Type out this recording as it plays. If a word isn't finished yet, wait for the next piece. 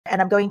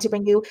and I'm going to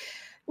bring you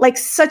like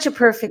such a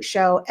perfect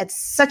show at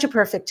such a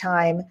perfect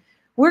time.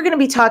 We're going to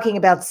be talking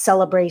about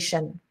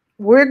celebration.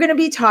 We're going to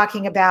be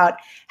talking about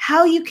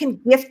how you can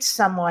gift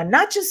someone,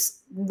 not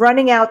just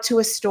running out to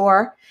a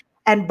store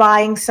and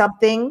buying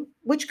something,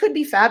 which could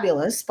be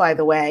fabulous, by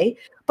the way.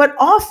 But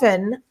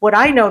often what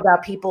I know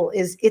about people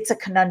is it's a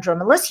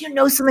conundrum. Unless you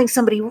know something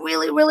somebody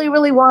really, really,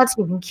 really wants,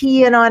 you can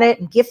key in on it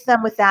and gift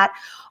them with that.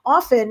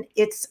 Often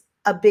it's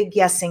a big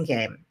guessing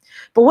game.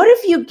 But what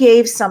if you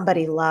gave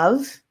somebody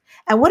love?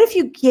 And what if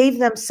you gave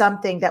them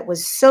something that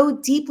was so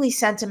deeply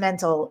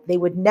sentimental, they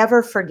would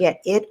never forget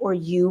it or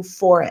you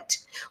for it?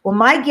 Well,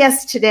 my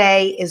guest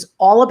today is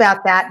all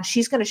about that, and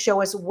she's going to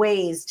show us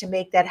ways to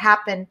make that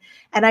happen.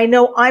 And I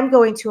know I'm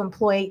going to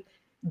employ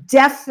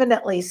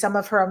definitely some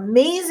of her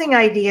amazing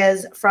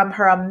ideas from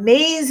her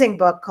amazing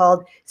book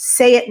called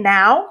Say It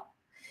Now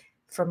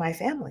for my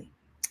family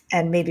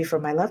and maybe for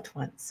my loved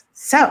ones.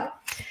 So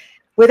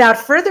without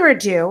further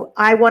ado,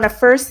 I want to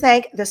first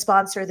thank the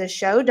sponsor of the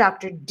show,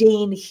 Dr.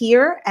 Dane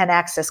Here and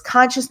Access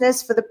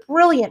Consciousness, for the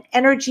brilliant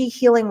energy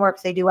healing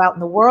work they do out in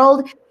the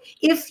world.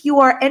 If you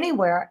are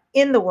anywhere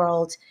in the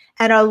world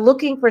and are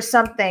looking for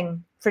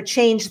something for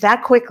change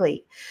that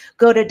quickly,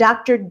 go to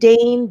Dr.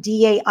 Dane,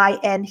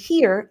 D-A-I-N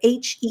here,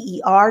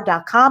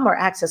 HEER.com or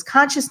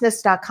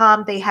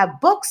accessconsciousness.com. They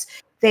have books,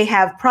 they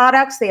have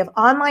products, they have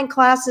online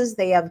classes,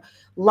 they have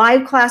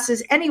live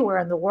classes anywhere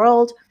in the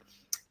world.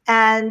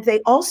 And they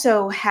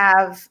also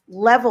have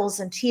levels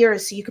and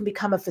tiers so you can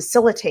become a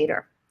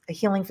facilitator, a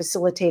healing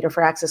facilitator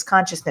for Access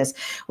Consciousness,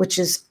 which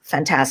is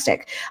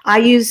fantastic. I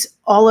use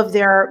all of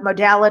their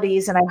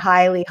modalities and I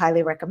highly,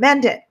 highly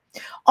recommend it.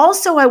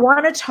 Also, I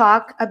want to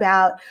talk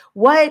about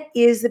what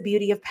is the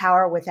beauty of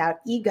power without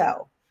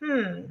ego.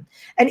 And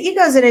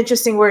ego is an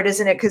interesting word,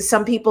 isn't it? Because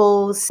some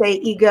people say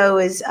ego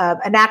is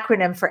an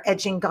acronym for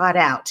edging God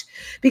out,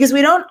 because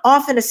we don't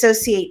often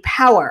associate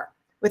power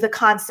with a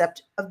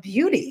concept of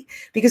beauty,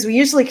 because we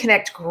usually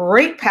connect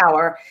great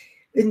power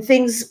in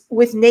things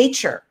with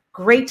nature,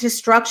 great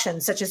destruction,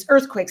 such as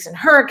earthquakes and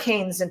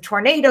hurricanes and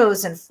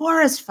tornadoes and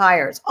forest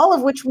fires, all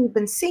of which we've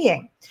been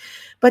seeing.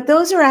 But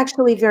those are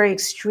actually very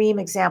extreme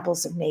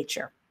examples of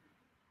nature.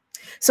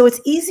 So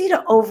it's easy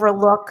to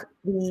overlook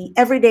the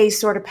everyday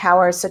sort of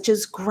powers, such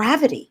as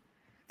gravity,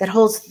 that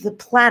holds the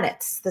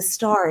planets, the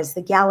stars,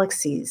 the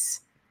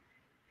galaxies,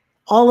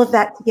 all of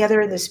that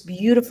together in this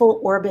beautiful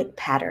orbit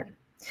pattern.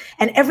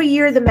 And every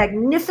year, the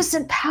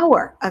magnificent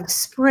power of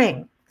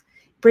spring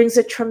brings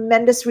a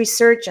tremendous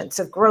resurgence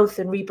of growth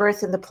and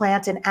rebirth in the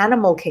plant and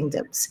animal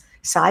kingdoms.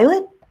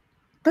 Silent,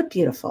 but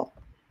beautiful.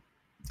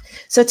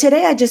 So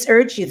today, I just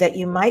urge you that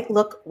you might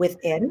look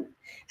within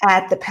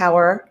at the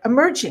power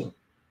emerging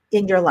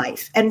in your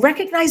life and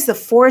recognize the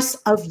force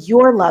of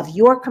your love,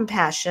 your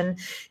compassion,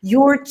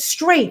 your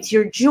strength,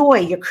 your joy,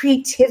 your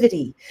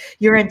creativity,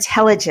 your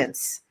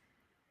intelligence,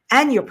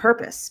 and your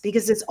purpose,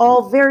 because it's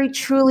all very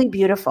truly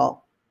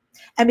beautiful.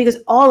 And because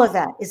all of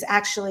that is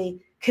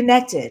actually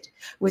connected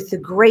with the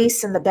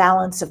grace and the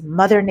balance of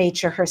Mother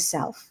Nature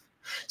herself.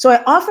 So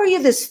I offer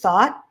you this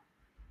thought.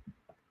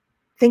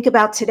 Think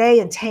about today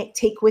and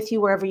take with you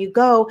wherever you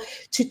go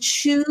to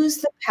choose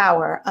the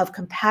power of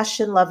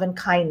compassion, love, and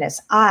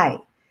kindness. I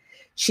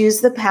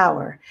choose the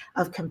power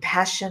of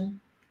compassion,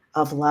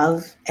 of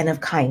love, and of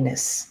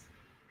kindness.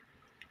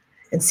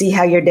 And see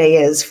how your day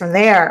is from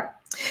there.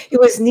 It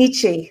was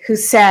Nietzsche who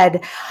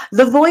said,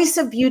 "The voice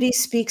of beauty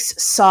speaks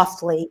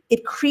softly.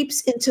 It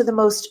creeps into the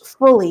most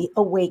fully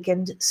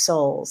awakened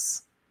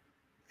souls."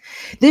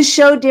 This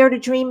show, Dare to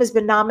Dream, has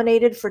been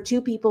nominated for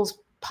 2 People's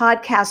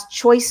Podcast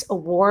Choice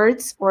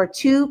Awards, or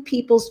 2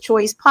 People's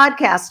Choice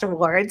Podcast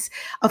Awards,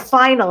 a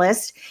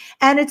finalist,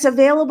 and it's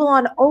available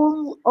on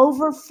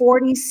over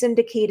 40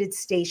 syndicated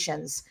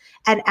stations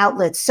and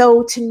outlets.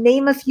 So to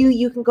name a few,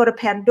 you can go to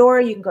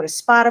Pandora, you can go to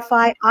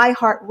Spotify,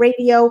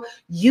 iHeartRadio,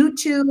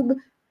 YouTube,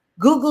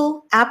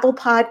 Google, Apple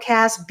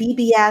Podcasts,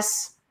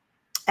 BBS,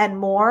 and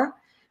more.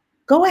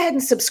 Go ahead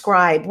and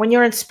subscribe. When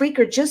you're in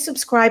Spreaker, just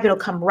subscribe. It'll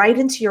come right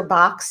into your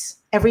box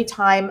every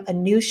time a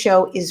new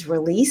show is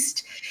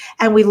released.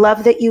 And we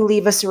love that you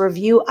leave us a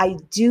review. I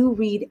do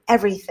read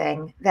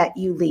everything that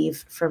you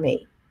leave for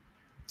me.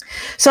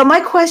 So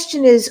my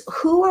question is,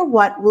 who or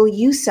what will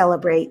you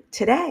celebrate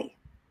today?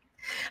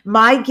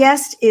 My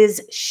guest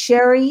is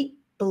Richert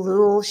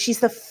Belul. She's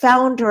the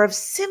founder of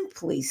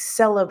Simply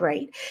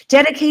Celebrate,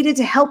 dedicated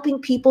to helping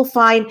people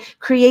find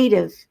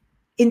creative,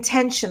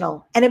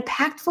 intentional, and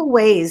impactful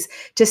ways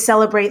to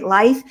celebrate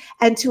life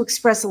and to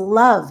express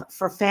love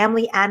for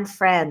family and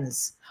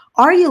friends.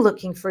 Are you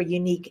looking for a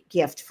unique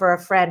gift for a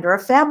friend or a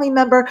family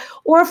member,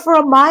 or for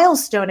a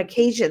milestone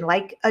occasion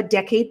like a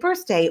decade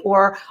birthday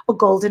or a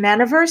golden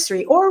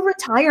anniversary or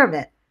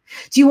retirement?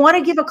 Do you want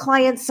to give a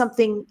client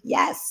something,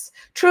 yes,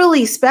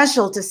 truly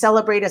special to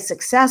celebrate a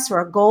success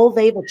or a goal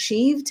they've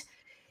achieved?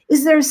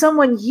 Is there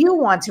someone you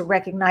want to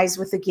recognize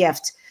with a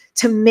gift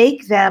to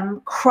make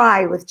them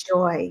cry with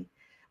joy?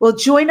 Well,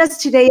 join us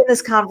today in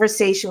this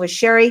conversation with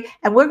Richert,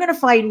 and we're going to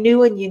find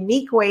new and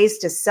unique ways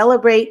to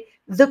celebrate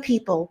the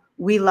people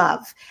we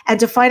love. And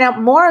to find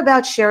out more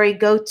about Sherry,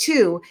 go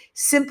to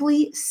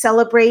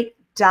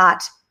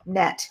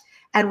simplycelebrate.net.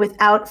 And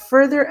without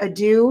further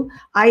ado,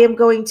 I am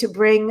going to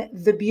bring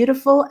the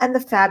beautiful and the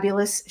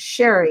fabulous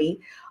Sherry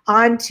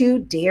onto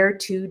Dare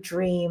to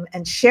Dream.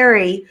 And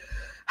Sherry,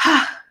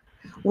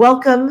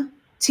 welcome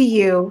to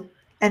you,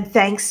 and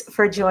thanks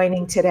for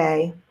joining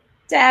today.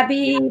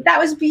 Debbie, that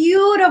was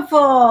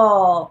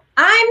beautiful.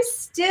 I'm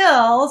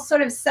still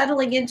sort of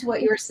settling into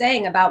what you were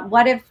saying about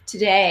what if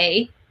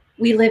today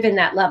we live in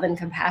that love and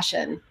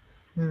compassion.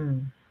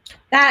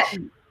 That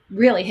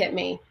really hit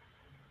me.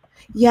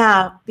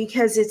 Yeah,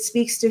 because it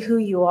speaks to who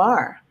you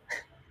are.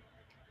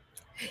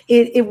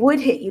 It would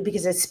hit you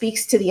because it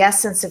speaks to the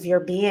essence of your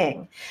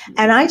being.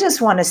 And I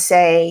just want to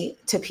say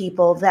to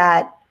people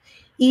that,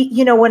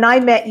 you know, when I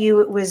met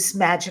you, it was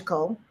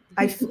magical.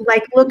 I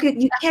like, look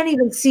at, you can't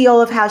even see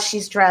all of how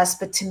she's dressed,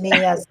 but to me,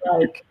 I was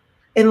like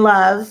in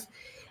love,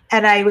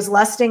 and I was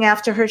lusting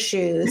after her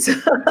shoes.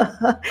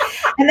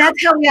 And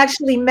that's how we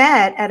actually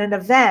met at an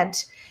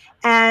event.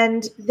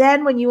 And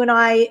then when you and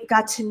I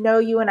got to know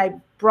you and I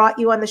brought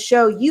you on the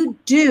show, you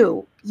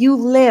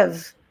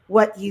live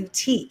what you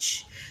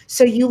teach.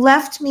 So you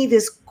left me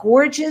this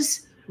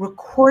gorgeous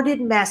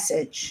recorded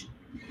message.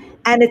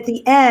 And at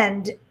the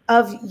end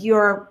of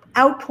your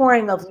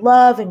outpouring of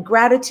love and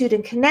gratitude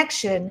and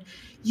connection,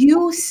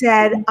 you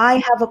said, I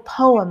have a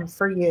poem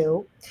for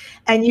you.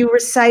 And you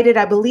recited,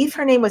 I believe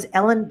her name was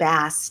Ellen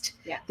Bast,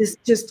 this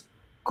just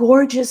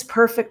gorgeous,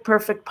 perfect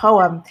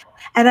poem.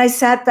 And I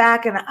sat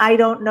back, and I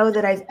don't know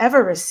that I've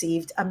ever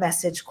received a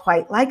message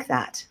quite like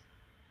that.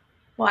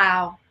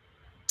 Wow.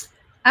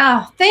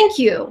 Oh, thank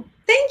you.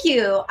 Thank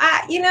you.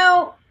 You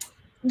know,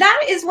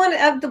 that is one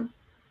of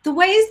the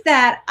ways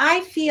that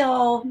I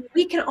feel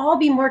we can all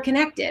be more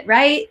connected,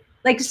 right?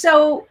 Like,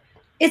 so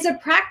it's a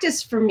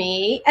practice for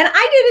me. And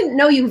I didn't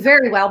know you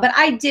very well, but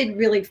I did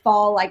really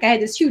fall. Like, I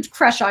had this huge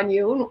crush on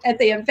you at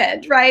the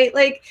event, right?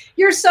 Like,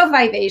 you're so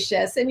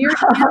vivacious, and you're,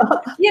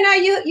 you know,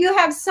 you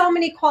have so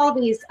many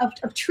qualities of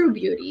true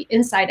beauty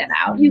inside and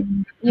out, you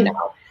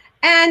know,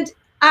 and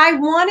I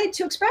wanted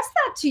to express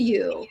that to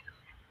you.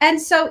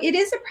 And so it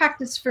is a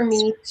practice for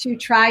me to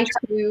try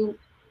to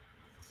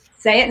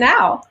say it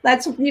now.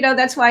 That's, you know,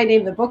 that's why I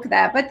named the book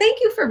that. But thank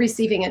you for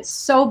receiving it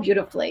so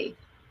beautifully.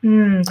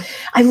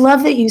 I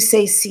love that you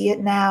say, see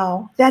it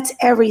now. That's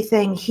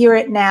everything. Hear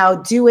it now,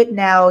 do it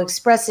now,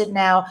 express it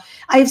now.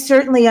 I've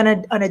certainly on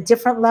a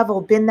different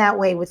level been that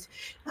way with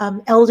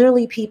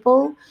elderly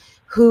people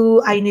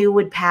who I knew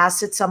would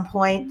pass at some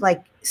point,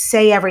 like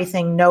say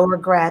everything, no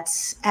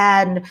regrets.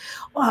 And,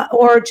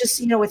 or just,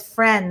 you know, with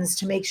friends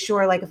to make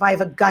sure, like if I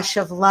have a gush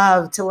of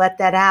love, to let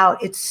that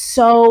out. It's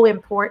so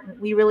important.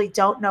 We really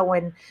don't know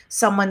when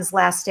someone's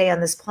last day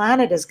on this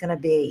planet is going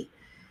to be.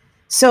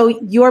 So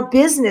your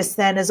business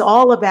then is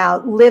all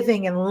about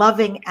living and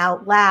loving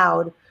out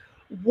loud.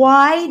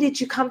 Why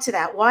did you come to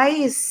that? Why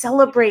is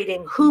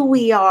celebrating who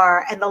we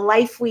are and the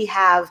life we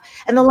have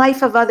and the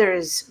life of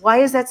others, why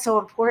is that so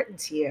important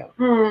to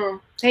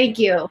you? Thank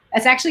you.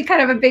 That's actually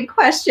kind of a big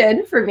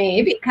question for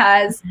me,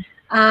 because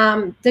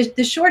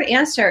the short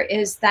answer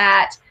is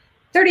that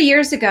 30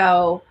 years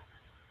ago,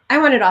 I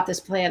wanted off this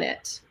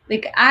planet.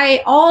 Like,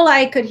 all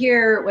I could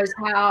hear was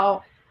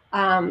how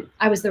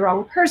I was the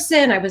wrong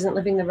person. I wasn't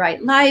living the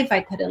right life.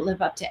 I couldn't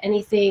live up to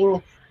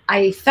anything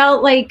I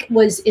felt like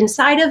was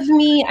inside of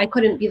me. I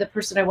couldn't be the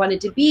person I wanted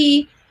to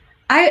be.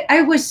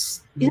 I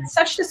was in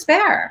such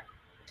despair.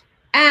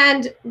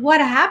 And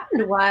what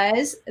happened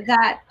was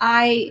that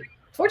I,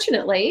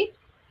 fortunately,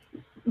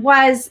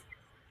 was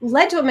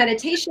led to a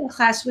meditation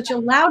class, which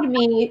allowed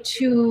me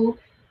to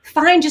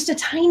find just a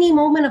tiny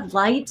moment of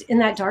light in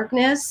that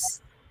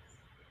darkness.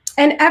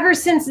 And ever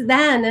since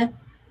then,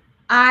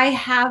 I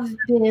have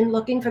been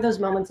looking for those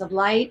moments of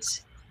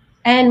light,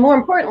 and more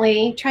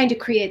importantly, trying to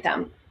create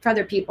them for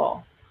other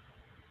people.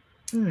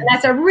 And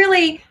that's a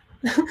really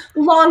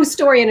long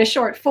story in a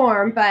short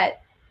form,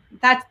 but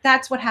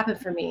that's what happened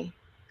for me.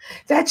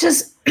 That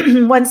just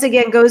once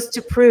again goes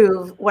to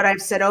prove what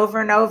I've said over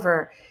and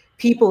over.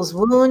 People's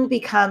wound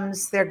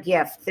becomes their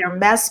gift. Their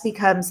mess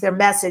becomes their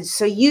message.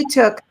 So you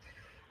took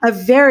a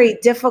very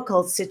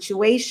difficult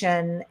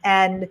situation,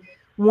 and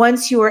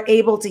once you were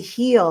able to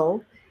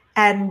heal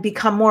and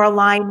become more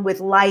aligned with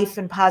life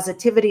and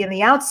positivity on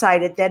the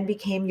outside, it then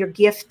became your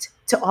gift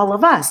to all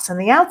of us on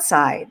the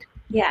outside.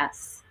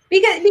 Yes.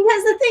 Because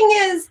the thing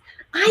is,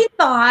 I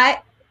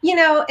thought, you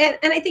know,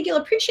 and I think you'll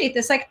appreciate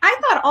this, like, I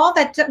thought all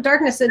that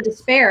darkness and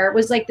despair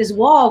was like this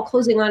wall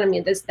closing on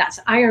me, that's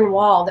iron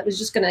wall that was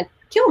just going to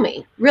kill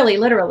me, really,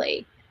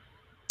 literally.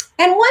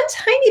 And one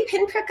tiny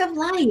pinprick of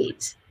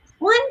light,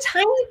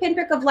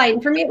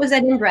 and for me, it was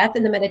that in-breath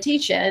and the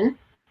meditation,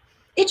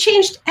 it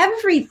changed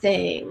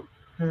everything.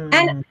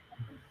 And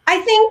I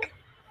think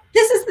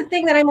this is the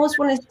thing that I most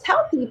want to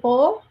tell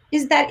people,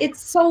 is that it's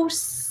so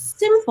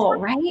simple,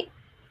 right?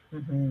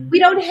 We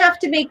don't have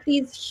to make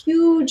these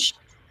huge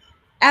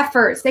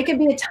efforts. They can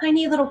be a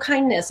tiny little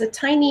kindness, a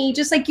tiny,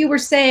 just like you were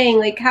saying,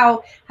 like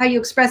how you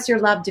express your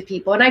love to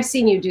people. And I've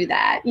seen you do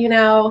that, you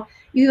know,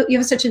 you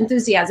have such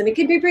enthusiasm. It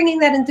could be bringing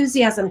that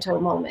enthusiasm to a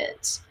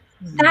moment.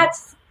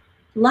 That's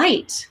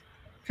light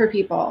for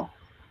people.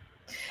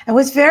 And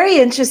what's very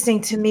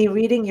interesting to me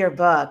reading your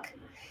book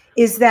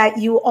is that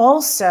you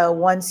also,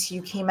 once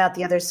you came out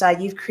the other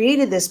side, you've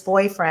created this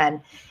boyfriend,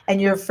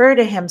 and you refer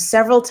to him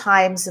several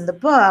times in the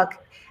book,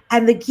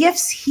 and the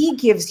gifts he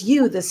gives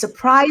you, the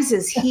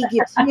surprises he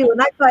gives you.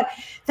 And I thought,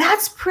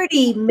 that's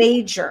pretty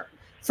major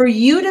for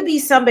you to be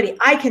somebody.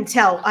 I can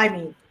tell, I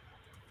mean,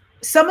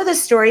 some of the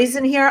stories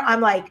in here,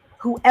 I'm like,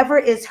 whoever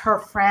is her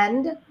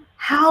friend,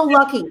 how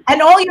lucky. And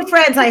all your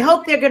friends, I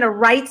hope they're going to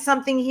write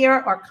something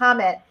here or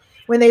comment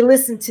when they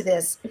listen to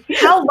this.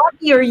 How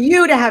lucky are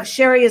you to have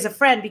Sherry as a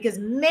friend? Because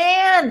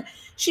man,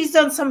 she's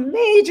done some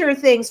major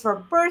things for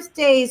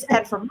birthdays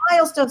and for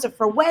milestones and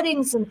for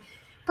weddings.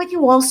 But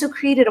you also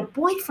created a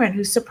boyfriend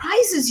who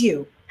surprises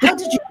you. How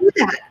did you do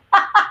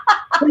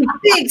that?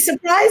 Big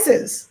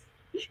surprises.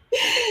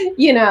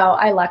 You know,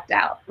 I lucked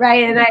out,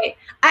 right? And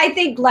I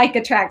think like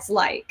attracts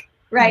like,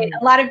 right?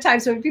 A lot of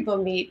times when people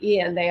meet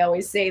Ian, they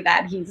always say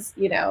that he's,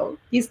 you know,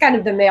 he's kind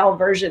of the male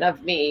version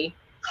of me.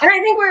 And I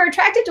think we're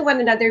attracted to one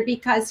another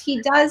because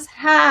he does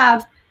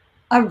have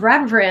a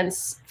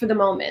reverence for the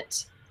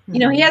moment. You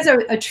know, he has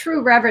a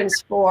true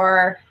reverence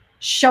for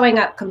showing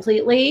up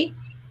completely.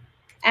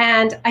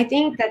 And I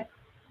think that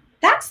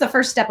that's the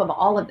first step of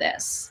all of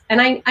this.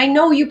 And I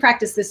know you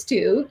practice this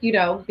too, you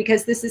know,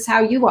 because this is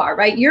how you are,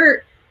 right?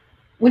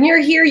 When you're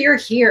here, you're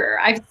here.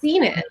 I've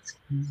seen it.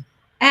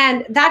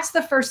 And that's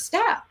the first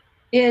step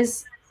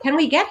is, can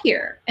we get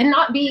here and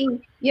not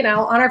be, you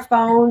know, on our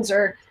phones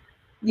or,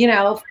 you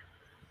know,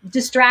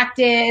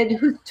 distracted,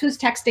 who's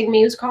texting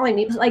me, who's calling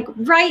me, like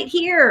right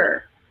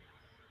here.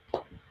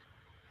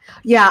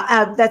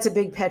 Yeah, that's a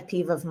big pet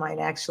peeve of mine,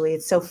 actually.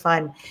 It's so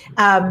fun.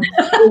 One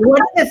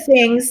of the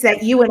things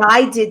that you and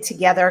I did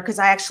together, because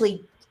I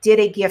actually did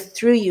a gift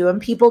through you,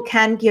 and people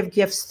can give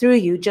gifts through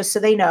you, just so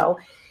they know,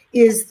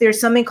 is there's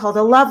something called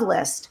a love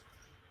list.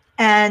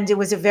 And it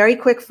was a very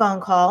quick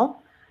phone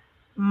call.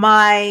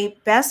 My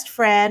best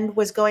friend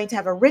was going to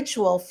have a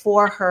ritual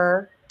for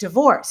her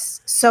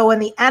divorce. So on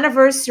the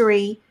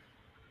anniversary,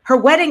 her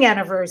wedding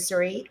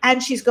anniversary,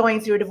 and she's going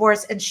through a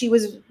divorce, and she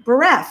was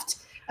bereft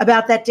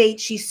about that date.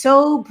 She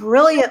so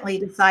brilliantly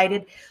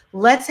decided,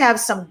 let's have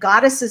some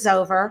goddesses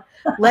over.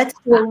 Let's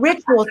do a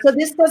ritual. So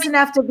this doesn't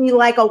have to be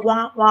like a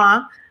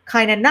wah-wah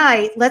kind of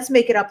night. Let's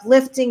make it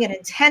uplifting and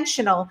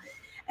intentional.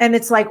 And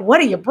it's like,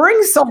 what do you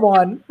bring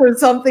someone for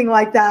something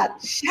like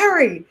that?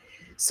 Sherry.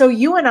 So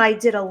you and I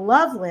did a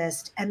love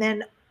list, and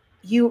then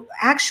you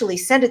actually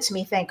sent it to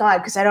me, thank God,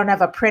 because I don't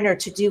have a printer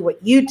to do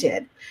what you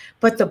did.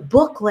 But the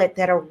booklet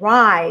that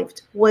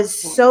arrived was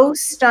so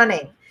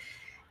stunning.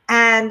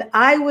 And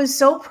I was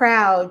so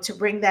proud to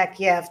bring that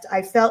gift.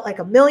 I felt like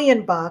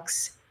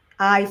 $1,000,000.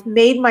 I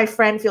made my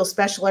friend feel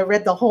special. I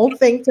read the whole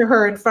thing to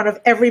her in front of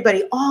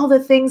everybody, all the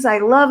things I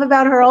love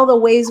about her, all the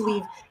ways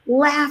we've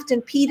laughed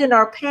and peed in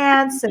our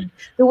pants, and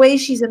the way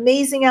she's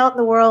amazing out in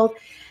the world.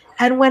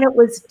 And when it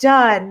was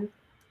done,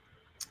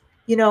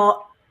 you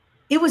know,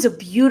 it was a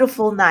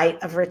beautiful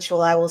night of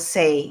ritual, I will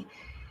say.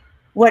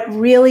 What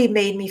really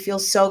made me feel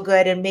so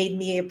good and made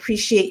me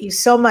appreciate you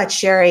so much,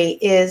 Sherry,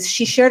 is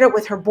she shared it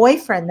with her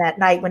boyfriend that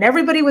night when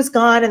everybody was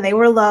gone and they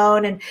were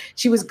alone, and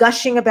she was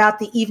gushing about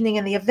the evening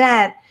and the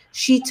event.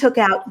 She took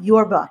out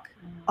your book,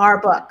 our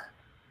book,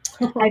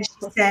 and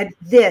she said,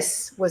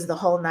 this was the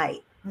whole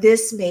night.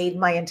 This made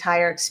my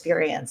entire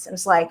experience. It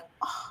was like,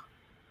 oh.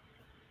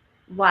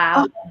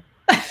 Wow.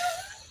 Oh.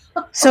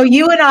 So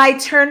you and I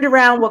turned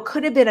around what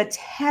could have been a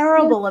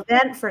terrible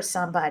event for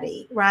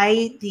somebody,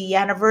 right? The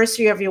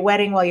anniversary of your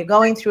wedding while you're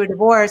going through a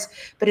divorce,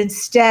 but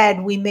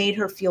instead we made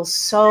her feel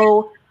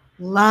so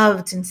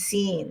loved and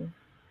seen.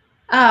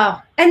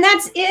 Oh, and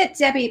that's it,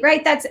 Debbie,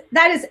 right?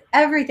 That is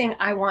everything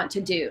I want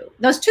to do.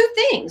 Those two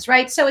things,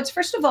 right? So it's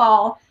first of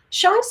all,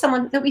 showing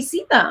someone that we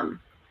see them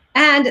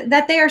and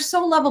that they are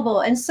so lovable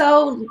and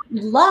so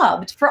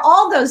loved for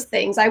all those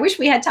things. I wish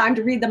we had time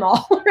to read them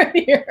all right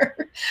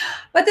here.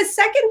 But the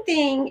second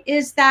thing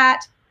is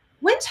that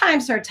when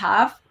times are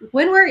tough,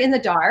 when we're in the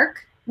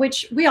dark,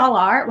 which we all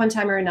are at one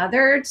time or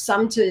another,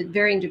 some to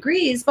varying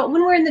degrees, but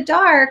when we're in the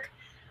dark,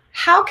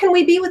 how can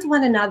we be with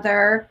one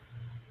another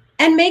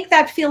and make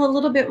that feel a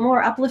little bit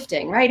more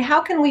uplifting, right? How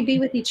can we be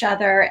with each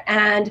other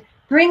and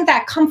bring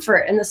that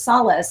comfort and the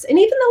solace and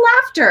even the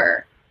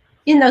laughter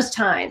in those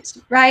times,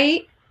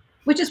 right?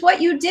 Which is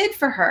what you did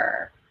for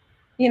her,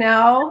 you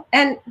know?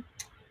 And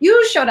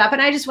you showed up,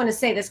 and I just want to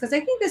say this because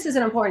I think this is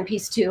an important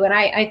piece too. And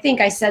I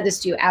think I said this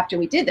to you after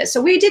we did this. So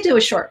we did do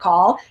a short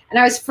call, and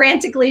I was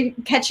frantically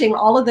catching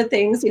all of the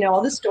things, you know,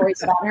 all the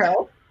stories about her.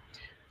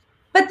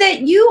 But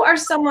that you are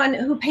someone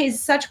who pays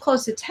such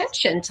close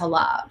attention to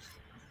love.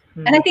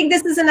 And I think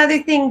this is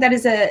another thing that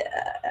is a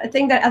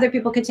thing that other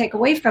people could take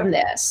away from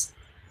this.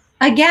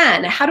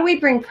 Again, how do we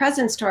bring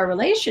presence to our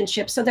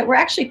relationship so that we're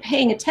actually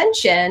paying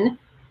attention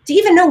to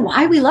even know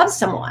why we love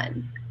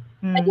someone?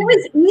 Like, it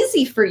was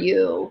easy for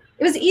you.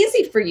 It was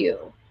easy for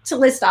you to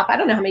list off, I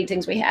don't know how many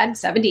things we had,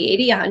 70,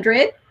 80,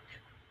 100.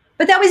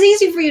 But that was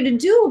easy for you to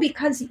do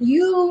because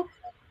you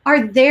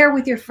are there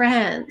with your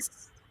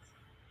friends.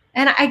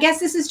 And I guess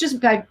this is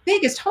just my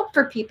biggest hope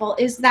for people,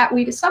 is that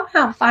we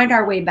somehow find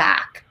our way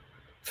back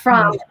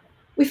from,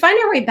 we find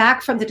our way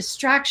back from the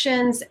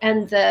distractions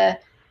and the,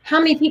 how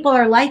many people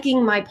are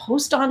liking my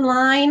post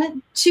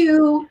online,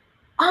 to,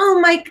 oh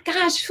my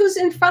gosh, who's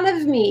in front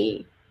of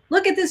me?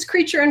 Look at this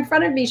creature in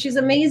front of me. She's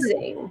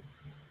amazing.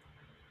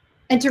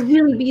 And to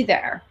really be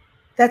there.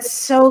 That's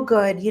so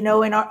good. You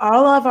know, in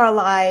all of our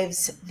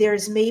lives,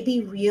 there's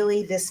maybe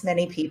really this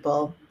many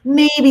people,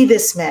 maybe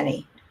this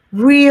many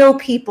real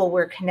people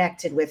we're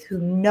connected with, who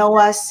know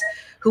us,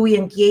 who we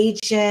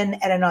engage in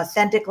at an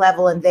authentic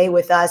level, and they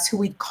with us, who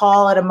we'd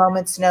call at a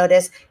moment's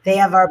notice. They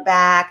have our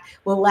back.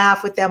 We'll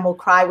laugh with them. We'll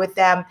cry with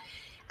them.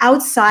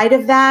 Outside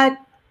of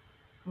that,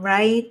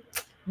 right?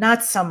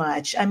 Not so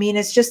much. I mean,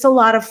 it's just a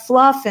lot of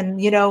fluff.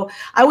 And, you know,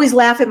 I always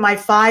laugh at my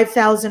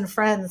 5,000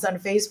 friends on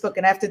Facebook,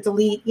 and I have to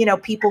delete, you know,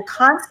 people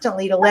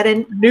constantly to let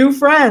in new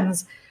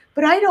friends.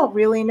 But I don't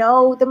really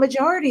know the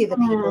majority of the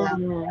people out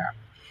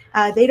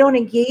there. They don't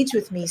engage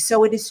with me.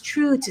 So it is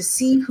true to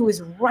see who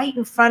is right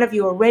in front of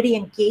you, already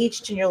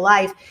engaged in your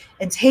life,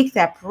 and take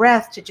that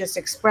breath to just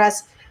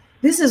express,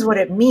 this is what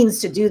it means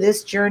to do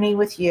this journey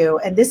with you.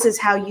 And this is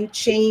how you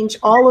change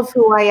all of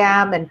who I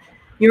am and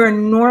your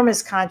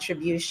enormous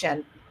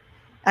contribution.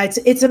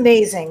 It's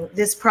amazing,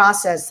 this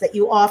process that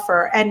you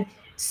offer, and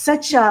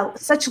such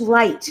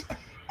light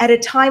at a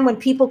time when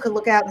people could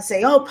look out and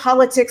say, oh,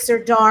 politics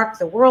are dark,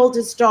 the world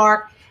is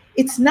dark.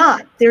 It's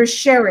not. There's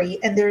Sherry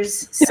and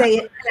there's Say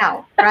It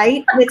Now,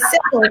 right? And it's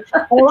simple.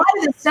 A lot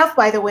of this stuff,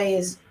 by the way,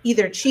 is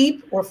either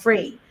cheap or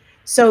free.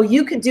 So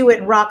you can do it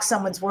and rock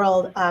someone's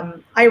world. I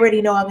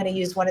already know I'm going to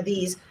use one of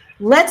these.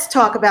 Let's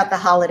talk about the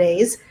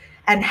holidays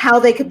and how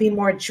they could be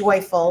more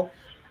joyful.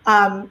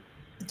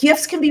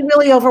 Gifts can be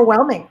really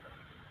overwhelming.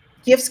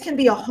 Gifts can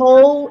be a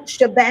whole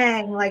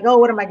shebang, like, oh,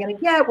 what am I going to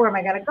get? Where am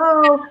I going to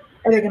go?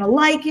 Are they going to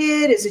like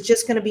it? Is it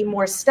just going to be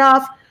more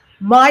stuff?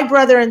 My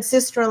brother and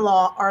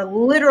sister-in-law are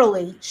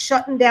literally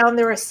shutting down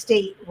their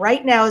estate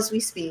right now as we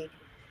speak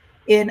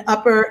in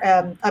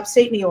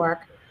upstate New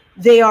York.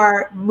 They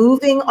are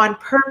moving on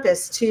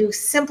purpose to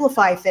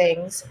simplify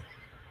things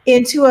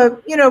into a,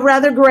 you know,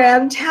 rather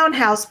grand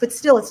townhouse, but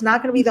still it's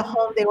not going to be the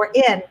home they were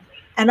in.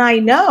 And I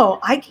know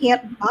I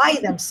can't buy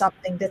them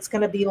something that's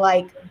going to be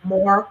like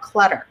more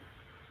clutter.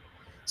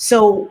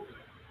 So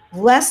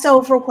less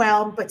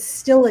overwhelmed, but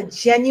still a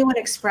genuine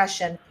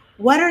expression.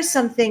 What are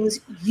some things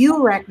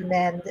you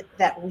recommend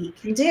that we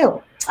can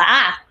do?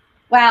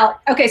 Well,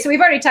 okay. So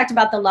we've already talked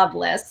about the love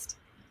list,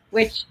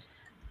 which,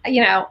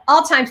 you know,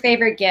 all-time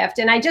favorite gift.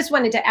 And I just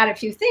wanted to add a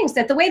few things.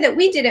 That the way that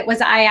we did it was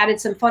I added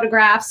some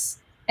photographs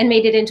and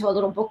made it into a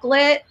little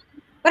booklet.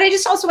 But I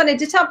just also wanted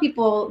to tell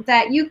people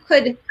that you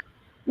could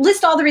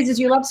list all the reasons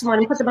you love someone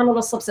and put them on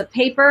little slips of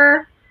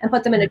paper and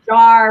put them in a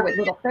jar with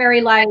little fairy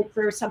lights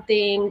or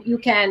something. You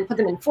can put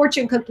them in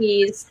fortune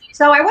cookies.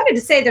 So I wanted to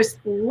say there's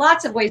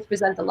lots of ways to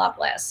present the love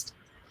list.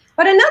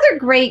 But another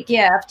great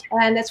gift,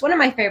 and it's one of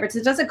my favorites,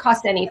 it doesn't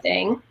cost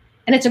anything.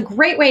 And it's a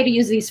great way to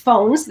use these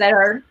phones that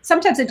are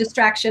sometimes a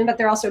distraction, but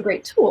they're also a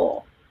great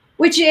tool,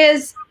 which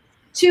is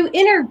to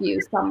interview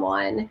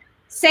someone.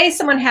 Say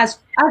someone has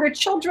either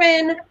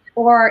children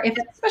or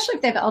especially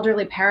if they have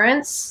elderly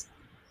parents,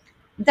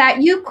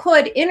 that you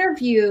could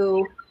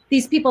interview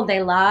these people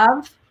they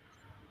love,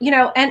 you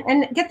know,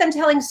 and get them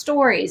telling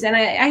stories. And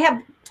I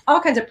have all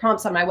kinds of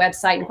prompts on my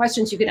website and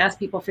questions you can ask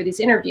people for these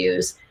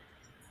interviews.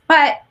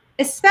 But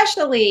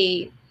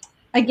especially,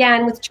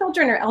 again, with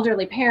children or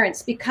elderly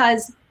parents,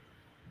 because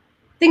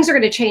things are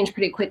going to change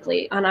pretty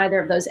quickly on either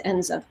of those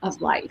ends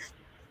of life.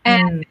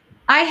 And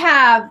I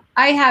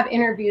have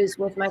interviews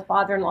with my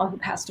father-in-law who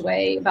passed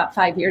away about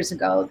 5 years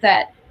ago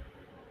that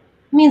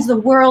means the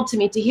world to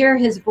me, to hear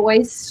his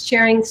voice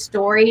sharing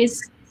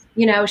stories,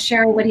 you know,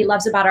 sharing what he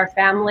loves about our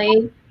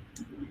family.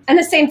 And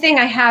the same thing,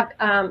 I have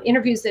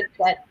interviews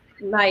that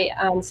my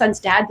son's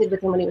dad did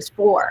with him when he was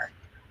 4.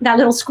 That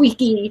little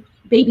squeaky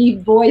baby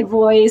boy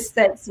voice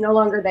that's no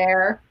longer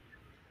there.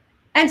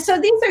 And so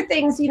these are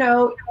things, you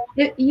know,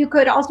 you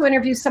could also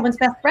interview someone's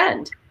best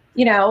friend,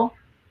 you know.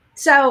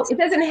 So it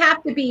doesn't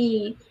have to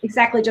be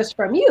exactly just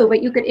from you,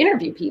 but you could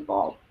interview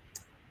people.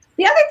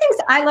 The other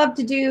things I love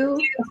to do,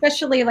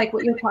 especially like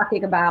what you're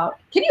talking about.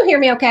 Can you hear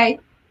me okay?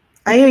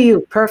 I hear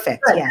you.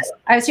 Perfect. Good. Yes.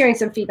 I was hearing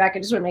some feedback. I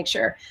just want to make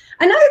sure.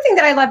 Another thing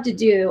that I love to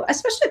do,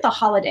 especially at the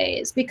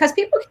holidays, because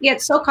people can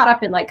get so caught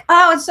up in like,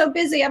 oh, it's so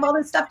busy. I have all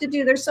this stuff to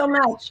do. There's so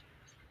much.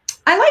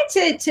 I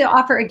like to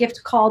offer a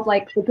gift called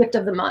like the gift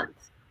of the month.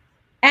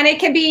 And it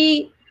can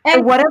be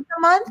what of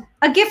the month?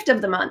 A gift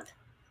of the month.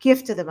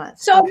 Gift of the month.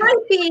 So okay. It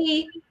might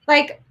be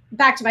like,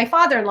 back to my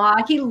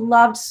father-in-law, he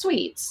loved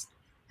sweets.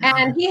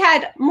 And he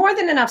had more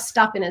than enough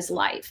stuff in his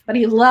life, but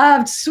he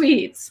loved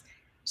sweets.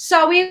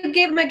 So we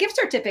gave him a gift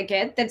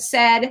certificate that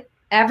said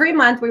every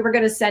month we were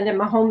going to send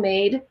him a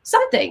homemade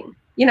something,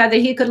 you know,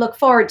 that he could look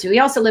forward to. He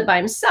also lived by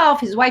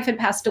himself. His wife had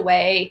passed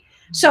away.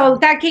 So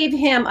that gave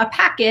him a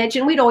package,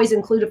 and we'd always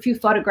include a few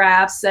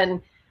photographs,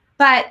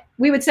 but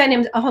we would send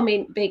him a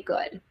homemade baked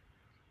good.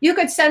 You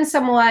could send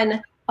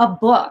someone a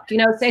book, you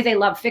know, say they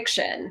love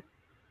fiction.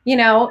 you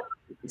know,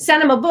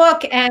 send them a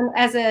book, and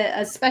as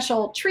a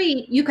special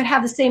treat, you could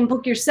have the same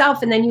book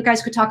yourself, and then you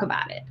guys could talk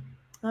about it.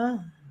 Oh.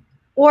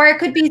 Or it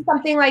could be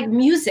something like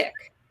music,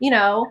 you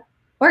know,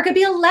 or it could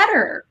be a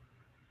letter.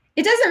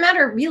 It doesn't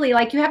matter really.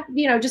 Like, you have,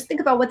 you know, just think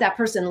about what that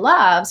person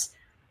loves.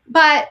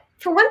 But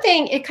for one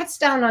thing, it cuts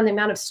down on the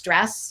amount of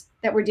stress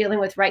that we're dealing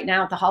with right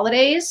now at the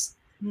holidays.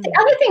 The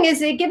other thing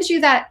is it gives you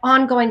that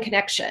ongoing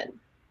connection,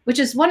 which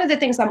is one of the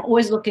things I'm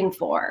always looking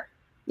for.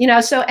 You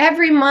know, so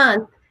every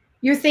month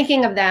you're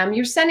thinking of them,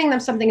 you're sending them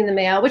something in the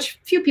mail, which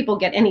few people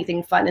get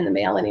anything fun in the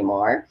mail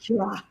anymore.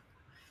 Yeah.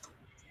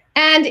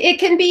 And it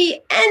can be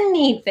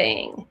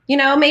anything. You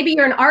know, maybe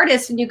you're an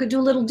artist and you could do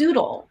a little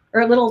doodle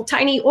or a little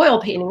tiny oil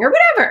painting or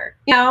whatever,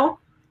 you know.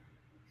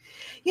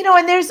 You know,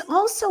 and there's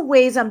also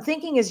ways, I'm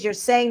thinking as you're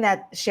saying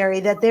that, Sherry,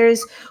 that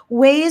there's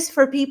ways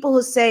for people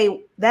who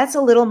say, that's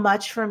a little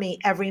much for me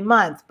every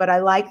month, but I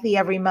like the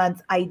every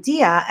month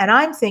idea. And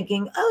I'm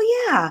thinking,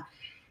 oh yeah,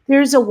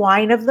 there's a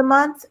wine of the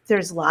month.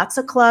 There's lots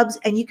of clubs,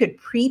 and you could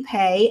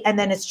prepay, and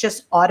then it's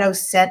just auto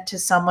sent to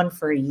someone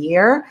for a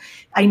year.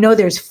 I know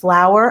there's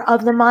flower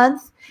of the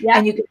month,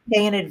 and you could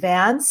pay in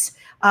advance.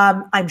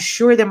 I'm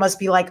sure there must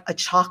be like a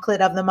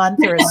chocolate of the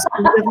month or a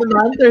sweet of the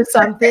month or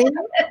something.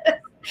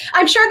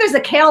 I'm sure there's a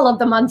kale of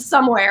the month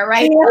somewhere,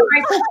 right? Yeah.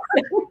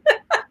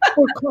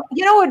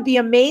 You know, it would be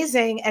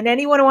amazing. And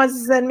anyone who wants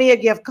to send me a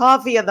gift,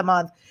 coffee of the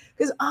month,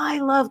 because I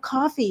love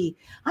coffee.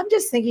 I'm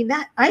just thinking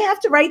that I have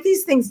to write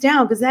these things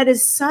down, because that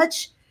is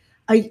such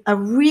a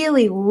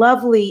really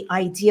lovely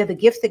idea, the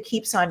gift that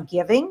keeps on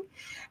giving.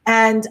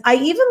 And I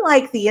even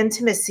like the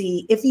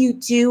intimacy, if you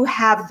do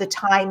have the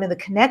time and the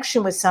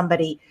connection with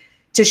somebody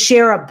to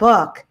share a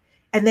book,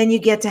 and then you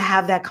get to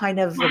have that kind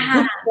of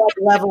a book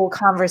level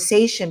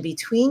conversation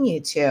between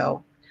you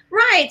two.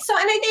 Right. So,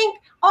 and I think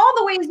all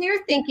the ways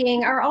you're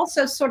thinking are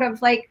also sort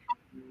of like,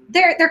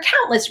 they're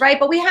countless, right?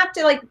 But we have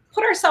to like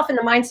put ourselves in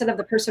the mindset of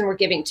the person we're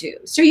giving to.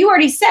 So you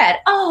already said,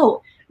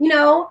 oh, you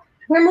know,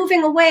 we're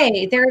moving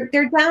away. They're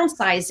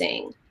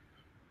downsizing.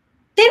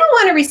 They don't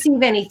want to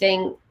receive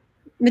anything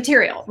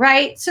material,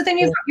 right? So then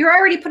you're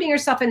already putting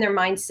yourself in their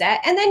mindset.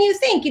 And then you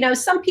think, you know,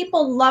 some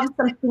people love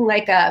something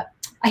like a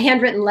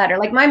handwritten letter.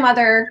 Like my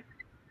mother,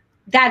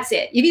 that's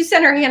it. If you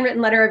send her a handwritten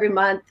letter every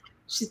month,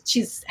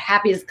 she's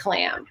happy as a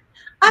clam.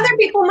 Other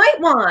people might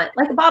want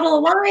like a bottle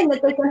of wine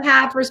that they can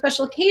have for a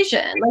special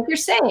occasion, like you're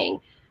saying.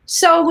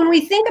 So when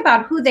we think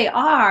about who they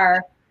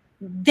are,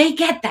 they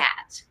get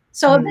that.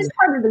 So this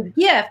part of the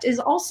gift is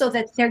also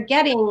that they're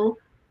getting,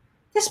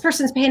 this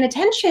person's paying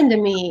attention to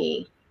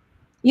me.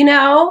 You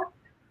know,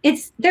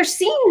 they're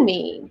seeing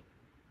me.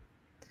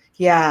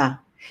 Yeah.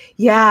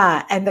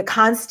 Yeah. And the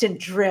constant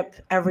drip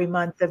every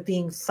month of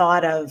being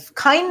thought of.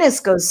 Kindness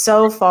goes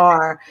so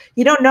far.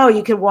 You don't know.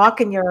 You could walk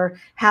in your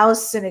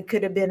house and it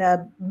could have been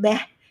a meh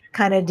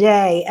kind of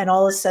day, and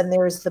all of a sudden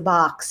there's the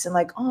box, and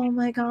like, oh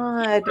my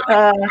God,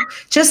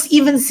 just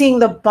even seeing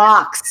the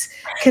box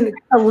can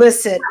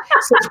elicit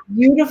such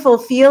beautiful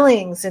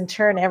feelings and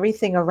turn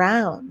everything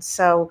around.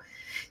 So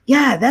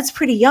yeah, that's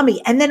pretty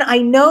yummy. And then I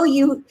know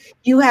you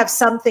have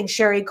something,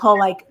 Sherry, called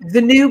like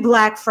the new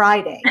Black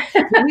Friday,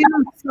 the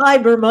new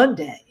Cyber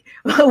Monday.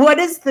 What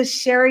is the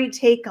Sherry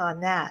take on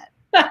that?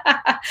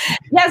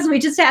 Yes, we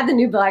just had the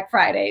new Black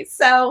Friday.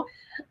 So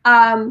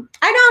I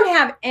don't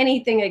have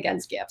anything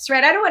against gifts,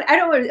 right? I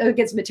don't want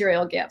against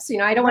material gifts. You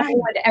know, I don't want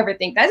anyone to ever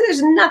think that.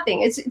 There's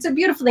nothing. It's a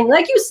beautiful thing.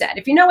 Like you said,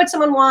 if you know what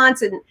someone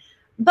wants,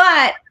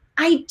 but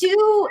I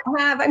do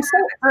have, I'm so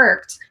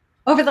irked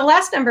over the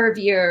last number of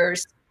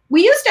years.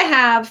 We used to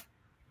have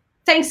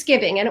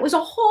Thanksgiving, and it was a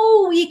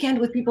whole weekend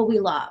with people we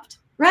loved,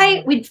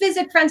 right? We'd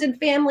visit friends and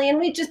family, and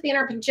we'd just be in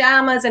our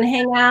pajamas and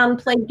hang out and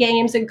play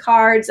games and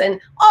cards and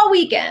all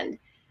weekend.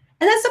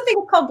 And then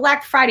something called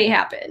Black Friday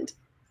happened.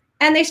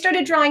 And they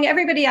started drawing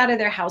everybody out of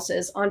their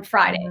houses on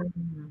Friday,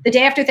 the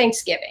day after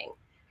Thanksgiving.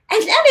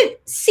 And then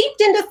it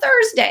seeped into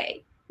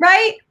Thursday,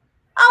 right?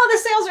 Oh, the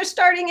sales are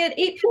starting at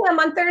 8 p.m.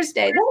 on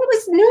Thursday. Then it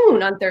was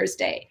noon on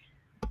Thursday.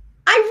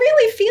 I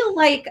really feel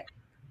like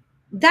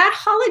that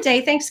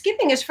holiday,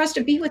 Thanksgiving, is for us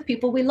to be with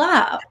people we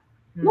love.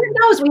 Lord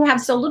knows we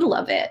have so little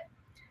of it.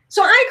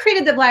 So I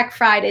created the Black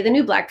Friday, the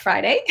new Black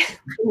Friday,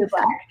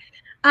 to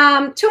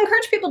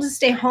encourage people to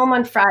stay home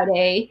on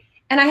Friday.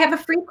 And I have a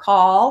free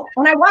call,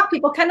 and I walk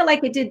people kind of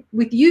like I did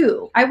with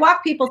you. I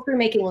walk people through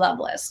making love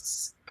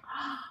lists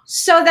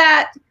so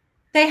that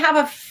they have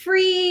a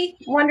free,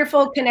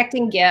 wonderful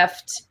connecting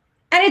gift.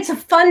 And it's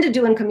fun to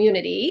do in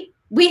community.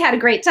 We had a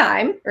great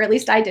time, or at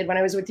least I did when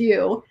I was with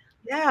you.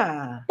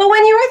 Yeah. But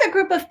when you're with a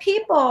group of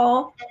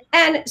people,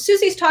 and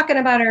Susie's talking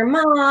about her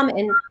mom,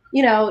 and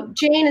you know,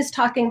 Jane is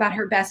talking about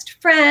her best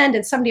friend,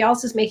 and somebody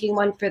else is making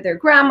one for their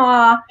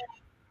grandma,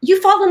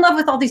 you fall in love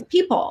with all these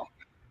people.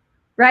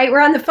 Right?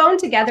 We're on the phone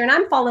together, and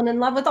I'm falling in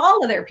love with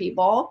all of their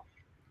people.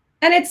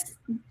 And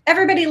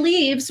everybody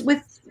leaves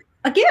with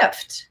a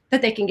gift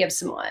that they can give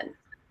someone.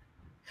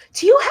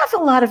 Do you have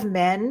a lot of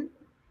men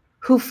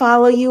who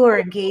follow you or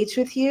engage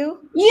with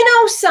you? You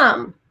know,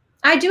 some.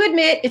 I do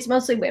admit it's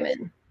mostly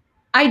women.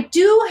 I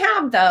do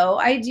have, though,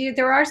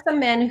 there are some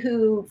men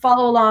who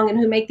follow along and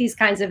who make these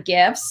kinds of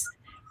gifts,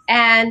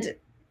 and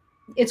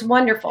it's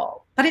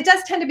wonderful, but it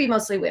does tend to be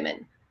mostly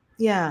women.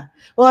 Yeah.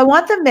 Well, I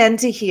want the men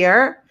to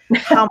hear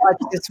how much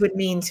this would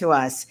mean to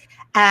us.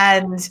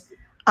 And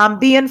I'm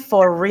being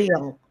for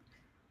real.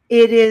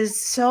 It is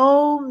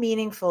so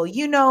meaningful.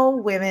 You know,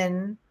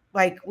 women,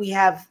 like, we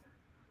have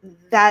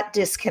that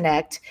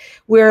disconnect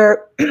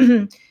where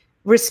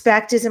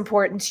respect is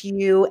important to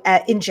you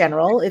in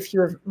general, if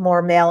you have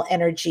more male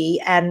energy.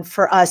 And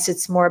for us,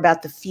 it's more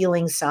about the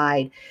feeling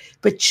side.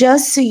 But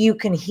just so you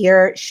can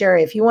hear,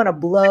 Sherry, if you want to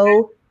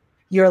blow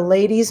your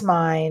lady's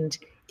mind,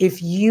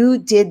 if you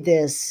did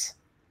this,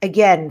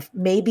 again,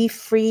 maybe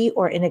free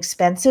or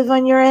inexpensive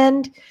on your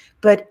end,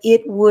 but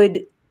it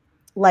would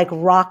like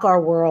rock our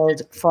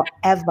world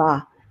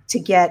forever to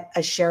get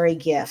a Sherry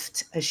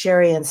gift, a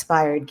Sherry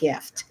inspired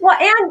gift. Well,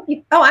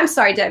 and, oh, I'm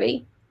sorry,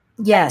 Debbie.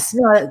 Yes,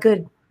 no,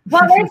 good.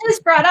 Well, they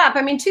just brought up,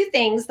 I mean, two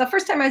things. The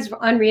first time I was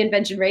on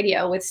Reinvention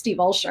Radio with Steve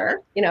Olsher,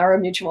 you know, our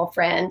mutual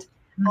friend,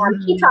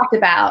 he talked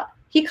about,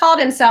 he called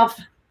himself,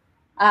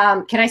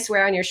 can I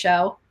swear on your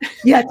show?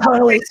 Yeah,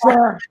 totally.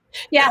 Swear.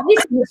 Yeah,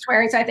 he's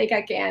swearing, so I think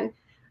I can.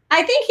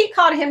 I think he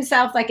called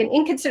himself like an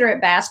inconsiderate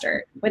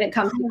bastard when it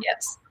comes to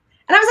gifts.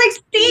 And I was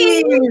like,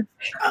 Steve,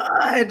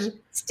 God.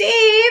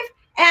 Steve.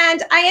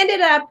 And I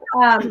ended up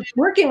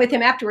working with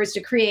him afterwards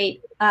to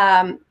create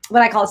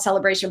what I call a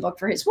celebration book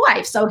for his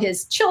wife. So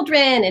his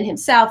children and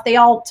himself, they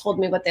all told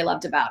me what they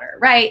loved about her,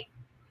 right?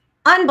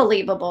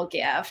 Unbelievable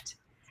gift.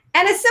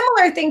 And a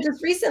similar thing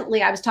just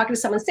recently, I was talking to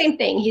someone, same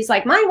thing. He's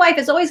like, my wife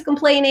is always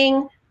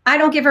complaining I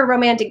don't give her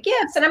romantic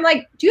gifts. And I'm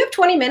like, do you have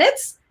 20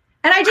 minutes?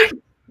 And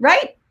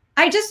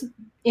I just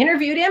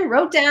interviewed him,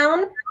 wrote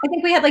down, I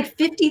think we had like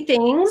 50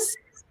 things.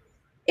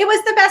 It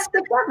was the best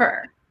gift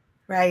ever.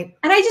 Right.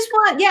 And I just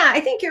want, yeah,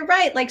 I think you're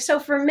right. Like, so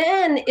for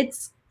men,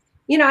 it's,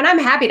 you know, and I'm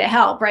happy to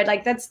help, right?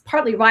 Like, that's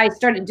partly why I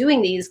started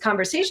doing these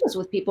conversations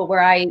with people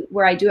where I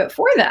do it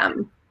for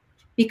them,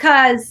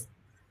 because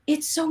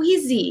it's so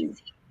easy.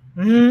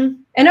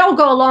 And it'll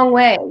go a long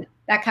way,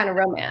 that kind of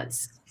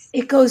romance.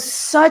 It goes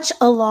such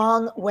a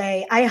long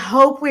way. I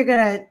hope we're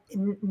going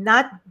to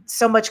not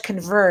so much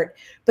convert,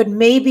 but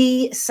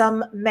maybe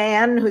some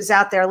man who's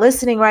out there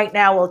listening right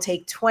now will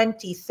take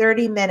 20,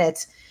 30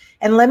 minutes.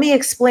 And let me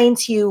explain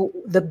to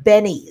you the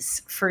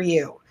bennies for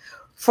you.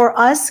 For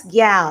us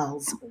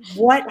gals,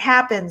 what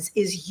happens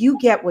is you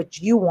get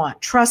what you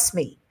want. Trust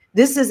me.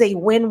 This is a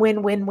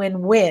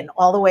win-win-win-win-win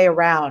all the way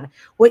around.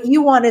 What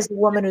you want is a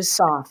woman who's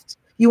soft.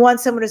 You want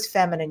someone who's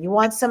feminine. You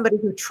want somebody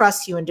who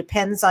trusts you and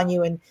depends on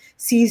you and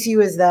sees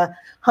you as the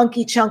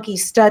hunky chunky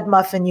stud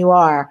muffin you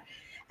are.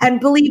 And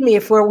believe me,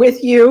 if we're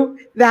with you,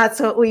 that's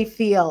what we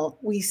feel.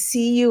 We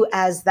see you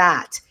as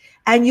that.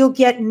 And you'll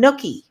get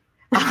nookie.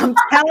 I'm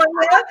telling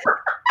you.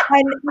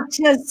 And it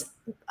just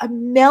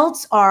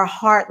melts our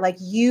heart. Like,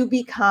 you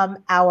become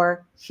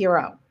our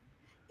hero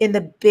in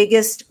the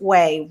biggest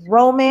way.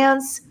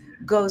 Romance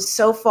goes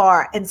so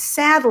far. And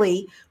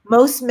sadly,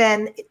 most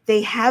men,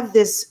 they have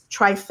this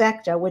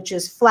trifecta, which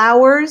is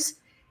flowers,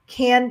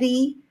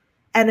 candy,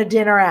 and a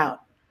dinner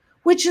out,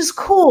 which is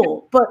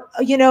cool. But,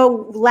 you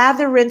know,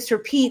 lather, rinse,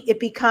 repeat, it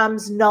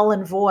becomes null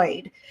and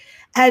void.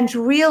 And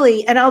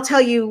really, and I'll tell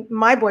you,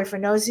 my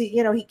boyfriend knows,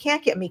 you know, he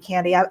can't get me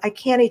candy. I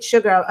can't eat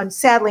sugar.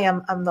 Sadly,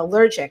 I'm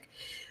allergic.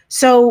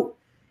 So,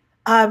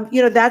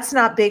 you know, that's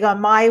not big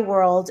on my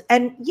world.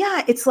 And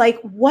yeah, it's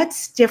like,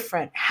 what's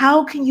different?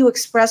 How can you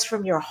express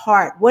from your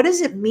heart? What does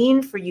it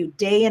mean for you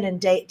day in and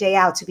day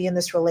out to be in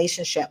this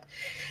relationship?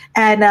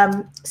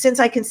 And since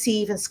I can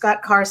see even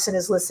Scott Carson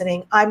is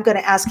listening, I'm going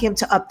to ask him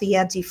to up the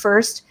ante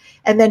first.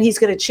 And then he's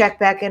going to check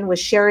back in with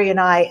Sherry and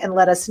I and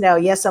let us know.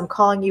 Yes, I'm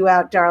calling you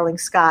out, darling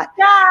Scott.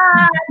 Yeah,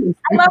 I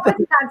love what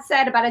Scott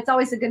said about it's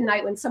always a good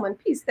night when someone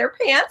pees their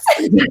pants.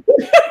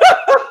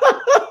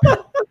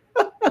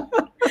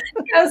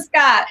 Go,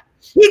 Scott.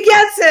 He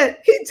gets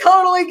it. He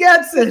totally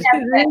gets it.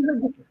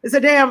 It's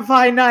a damn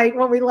fine night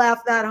when we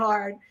laugh that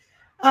hard.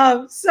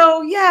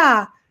 So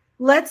yeah,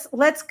 let's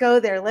go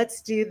there.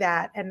 Let's do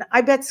that. And I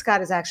bet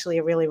Scott is actually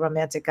a really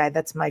romantic guy.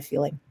 That's my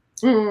feeling.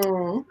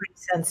 Pretty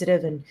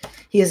sensitive, and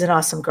he is an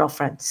awesome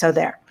girlfriend. So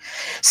there.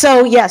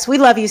 So yes, we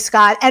love you,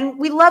 Scott, and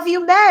we love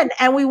you, men,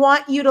 and we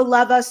want you to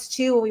love us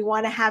too. And we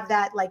want to have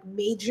that like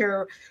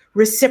major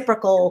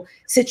reciprocal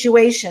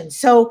situation.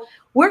 So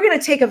we're going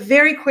to take a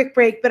very quick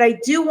break, but I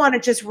do want to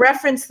just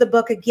reference the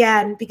book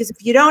again, because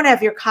if you don't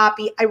have your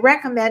copy, I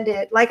recommend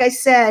it. Like I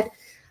said,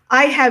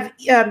 I have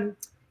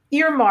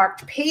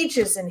earmarked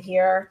pages in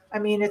here. I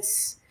mean,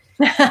 it's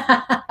because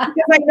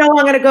I know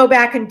I'm going to go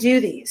back and do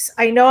these.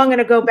 I know I'm going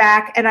to go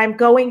back and I'm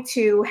going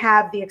to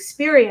have the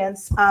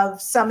experience of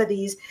some of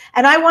these.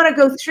 And I want to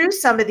go through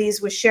some of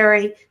these with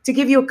Sherry to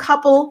give you a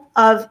couple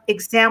of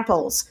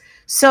examples.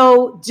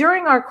 So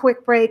during our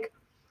quick break,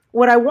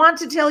 what I want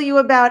to tell you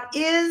about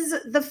is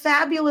the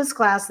fabulous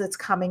class that's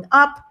coming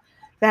up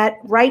that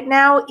right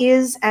now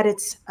is at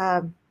its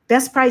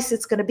best price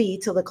it's going to be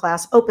till the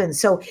class opens.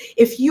 So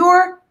if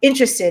you're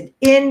interested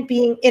in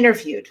being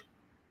interviewed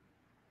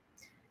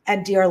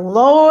And dear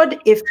Lord,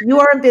 if you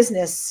are in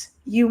business,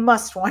 you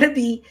must want to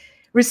be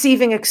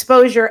receiving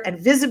exposure and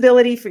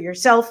visibility for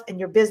yourself and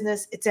your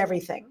business. It's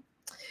everything.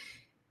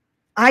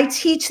 I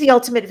teach the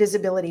ultimate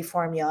visibility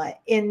formula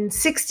in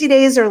 60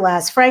 days or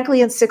less, frankly,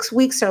 in 6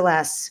 weeks or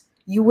less.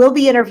 You will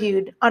be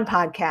interviewed on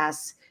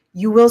podcasts.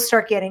 You will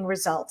start getting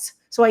results.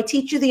 So I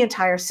teach you the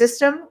entire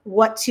system,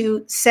 what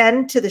to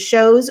send to the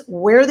shows,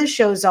 where the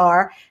shows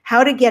are,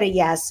 how to get a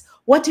yes,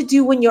 what to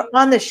do when you're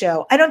on the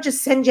show. I don't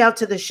just send you out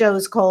to the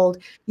shows cold.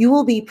 You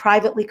will be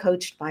privately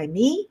coached by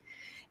me.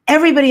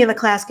 Everybody in the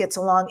class gets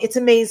along. It's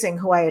amazing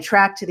who I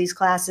attract to these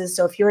classes.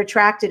 So if you're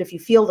attracted, if you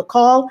feel the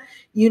call,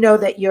 you know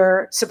that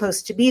you're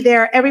supposed to be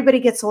there. Everybody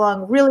gets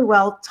along really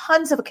well.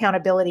 Tons of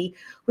accountability.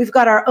 We've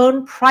got our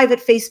own private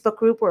Facebook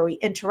group where we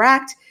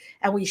interact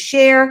and we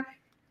share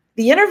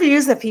the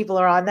interviews that people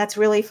are on. That's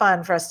really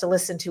fun for us to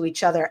listen to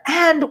each other.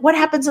 And what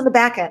happens on the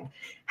back end?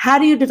 How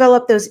do you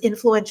develop those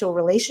influential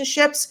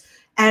relationships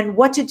and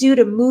what to do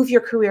to move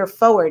your career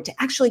forward, to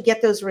actually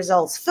get those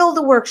results, fill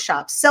the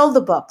workshops, sell the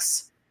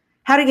books,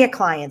 how to get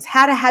clients,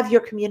 how to have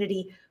your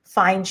community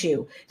find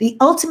you. The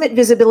ultimate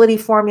visibility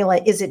formula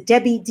is at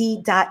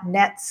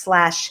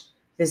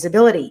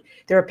debbid.net/visibility.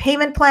 There are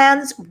payment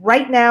plans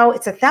right now.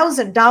 It's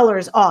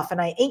 $1,000 off,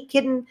 and I ain't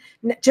kidding,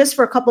 just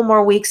for a couple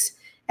more weeks.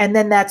 And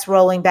then that's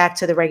rolling back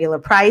to the regular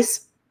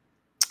price.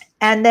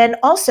 And then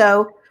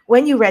also,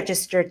 when you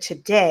register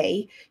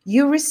today,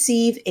 you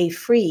receive a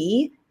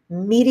free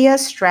media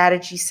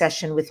strategy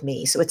session with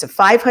me. So it's a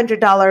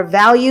 $500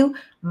 value,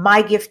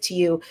 my gift to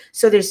you.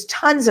 So there's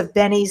tons of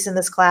bennies in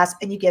this class,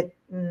 and you get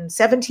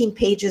 17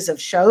 pages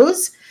of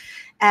shows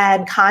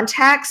and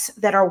contacts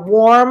that are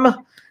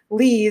warm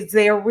leads.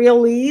 They are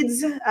real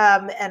leads.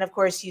 And of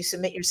course, you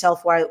submit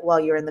yourself while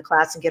you're in the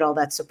class and get all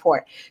that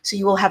support. So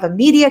you will have a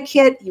media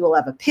kit, you will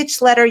have a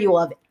pitch letter, you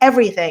will have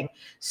everything.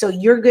 So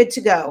you're good to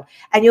go.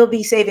 And you'll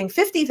be saving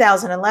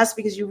 $50,000 and less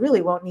because you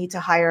really won't need to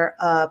hire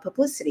a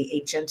publicity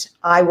agent.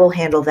 I will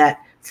handle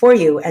that for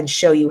you and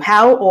show you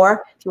how,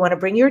 or if you want to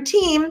bring your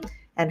team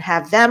and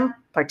have them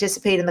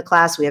participate in the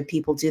class, we have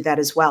people do that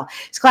as well.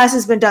 This class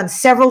has been done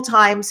several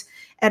times,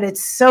 and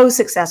it's so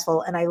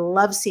successful, and I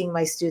love seeing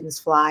my students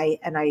fly,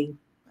 and I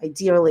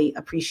dearly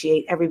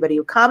appreciate everybody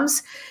who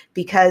comes,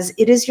 because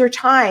it is your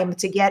time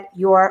to get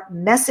your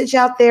message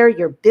out there,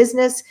 your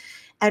business,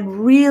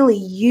 and really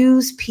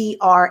use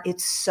PR.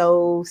 It's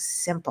so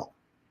simple.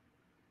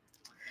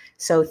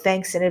 So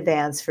thanks in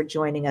advance for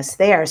joining us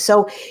there.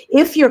 So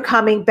if you're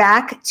coming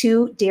back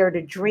to Dare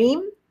to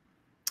Dream,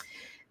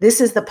 this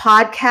is the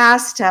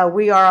podcast.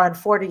 We are on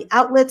 40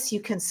 outlets. You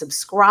can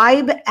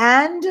subscribe,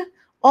 and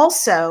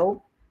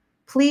also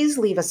please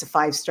leave us a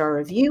 5-star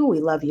review.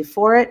 We love you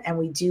for it, and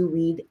we do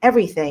read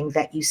everything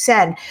that you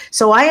send.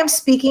 So I am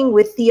speaking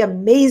with the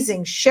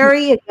amazing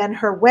Sherry. Again,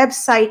 her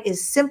website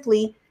is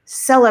simply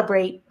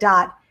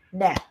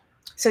celebrate.net.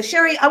 So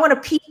Sherry, I want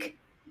to peek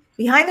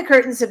behind the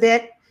curtains a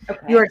bit.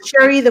 Okay. You are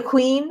Sherry, the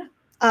queen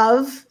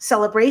of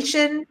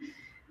celebration,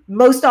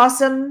 most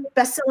awesome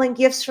best-selling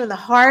gifts from the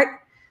heart.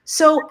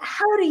 So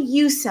how do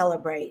you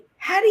celebrate?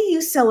 How do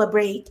you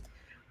celebrate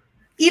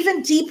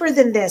even deeper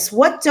than this?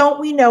 What don't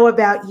we know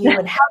about you,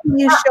 and how do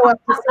you show up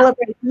to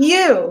celebrate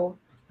you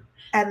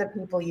and the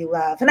people you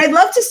love? And I'd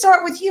love to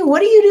start with you.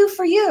 What do you do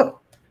for you?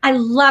 I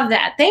love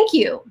that. Thank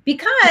you.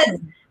 Because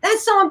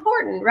that's so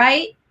important,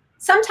 right?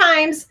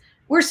 Sometimes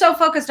we're so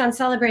focused on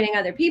celebrating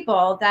other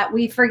people that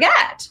we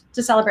forget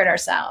to celebrate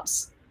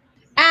ourselves.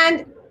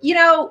 And, you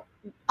know,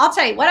 I'll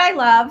tell you what I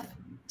love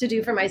to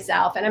do for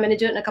myself, and I'm going to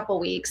do it in a couple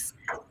weeks,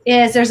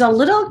 is there's a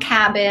little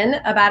cabin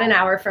about an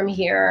hour from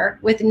here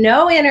with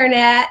no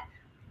internet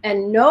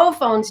and no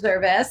phone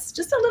service,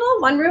 just a little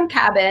one-room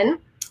cabin.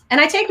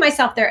 And I take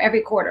myself there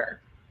every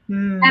quarter.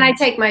 And I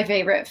take my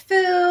favorite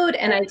food,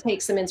 and I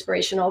take some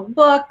inspirational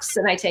books,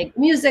 and I take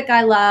music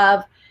I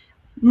love.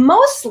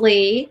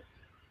 Mostly,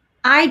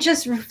 I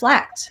just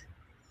reflect.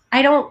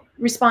 I don't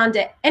respond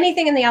to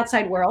anything in the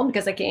outside world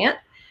because I can't.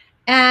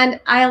 And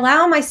I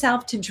allow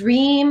myself to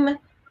dream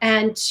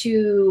and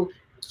to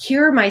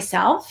cure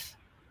myself.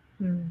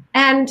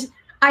 And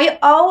I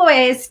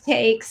always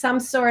take some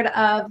sort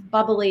of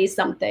bubbly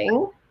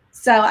something.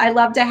 So I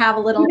love to have a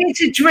little. You need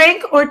to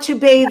drink or to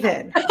bathe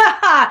in?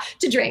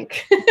 To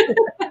drink.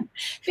 Maybe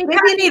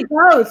you need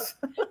both.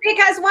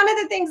 Because one of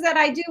the things that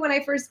I do when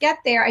I first get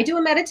there, I do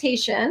a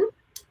meditation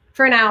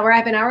for an hour. I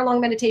have an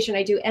hour-long meditation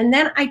I do. And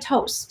then I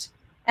toast.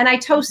 And I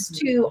toast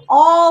to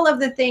all of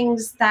the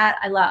things that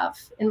I love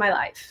in my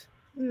life.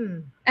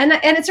 And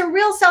it's a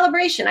real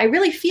celebration. I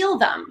really feel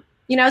them,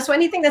 you know, so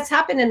anything that's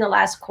happened in the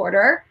last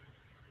quarter,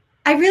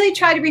 I really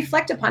try to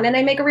reflect upon, and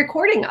I make a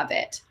recording of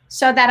it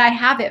so that I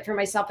have it for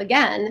myself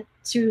again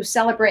to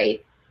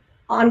celebrate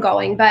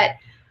ongoing. But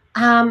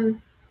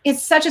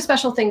it's such a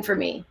special thing for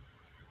me.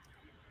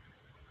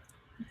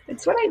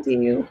 It's what I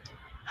do.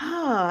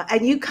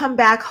 And you come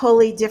back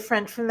wholly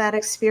different from that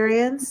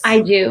experience?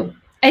 I do.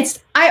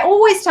 I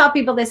always tell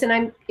people this, and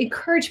I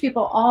encourage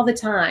people all the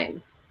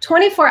time.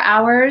 24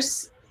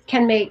 hours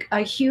can make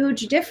a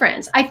huge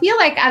difference. I feel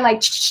like I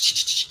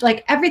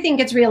like everything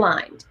gets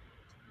realigned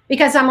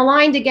because I'm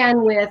aligned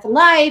again with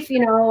life.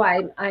 You know,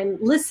 I'm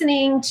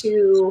listening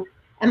to,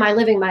 am I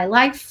living my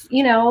life?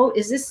 You know,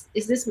 is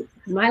this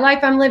my life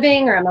I'm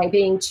living, or am I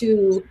being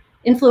too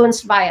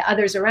influenced by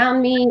others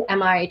around me?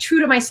 Am I true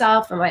to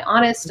myself? Am I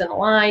honest and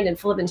aligned and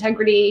full of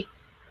integrity?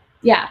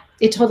 Yeah,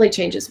 it totally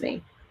changes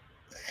me.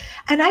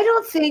 And I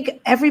don't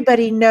think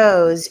everybody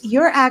knows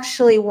you're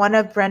actually one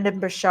of Brendon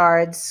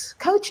Burchard's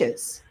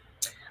coaches.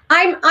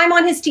 I'm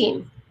on his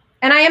team,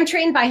 and I am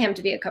trained by him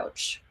to be a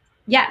coach.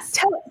 Yes.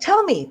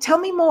 Tell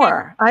me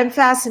more. I'm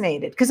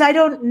fascinated because I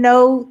don't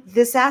know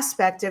this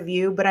aspect of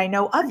you, but I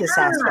know of this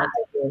aspect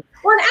of you.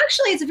 Well, and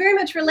actually it's very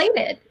much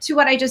related to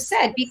what I just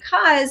said,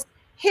 because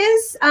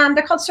his,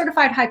 they're called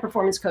certified high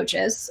performance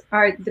coaches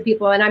are the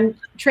people, and I'm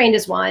trained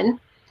as one.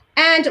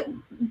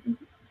 And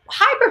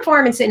high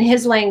performance in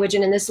his language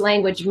and in this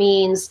language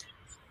means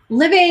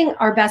living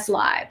our best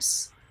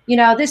lives. You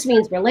know, this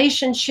means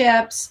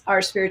relationships,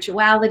 our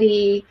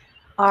spirituality,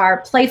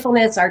 our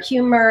playfulness, our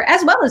humor,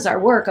 as well as our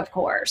work, of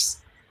course.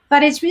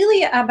 But it's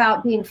really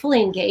about being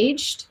fully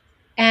engaged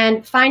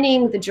and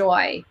finding the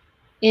joy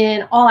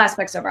in all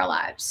aspects of our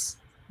lives.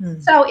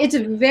 So it's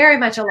very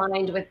much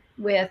aligned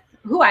with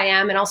who I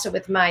am, and also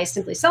with my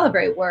Simply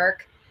Celebrate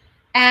work.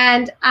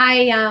 And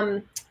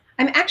I'm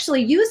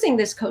actually using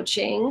this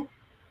coaching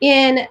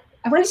I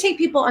want to take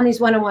people on these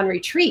one-on-one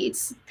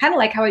retreats, kind of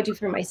like how I do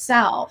for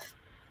myself.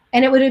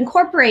 And it would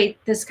incorporate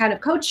this kind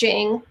of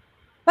coaching,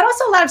 but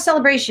also a lot of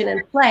celebration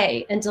and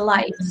play and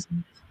delight.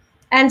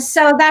 And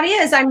so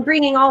I'm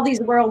bringing all these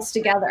worlds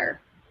together.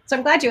 So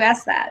I'm glad you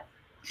asked that.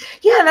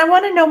 Yeah, and I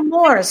want to know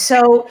more.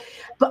 So,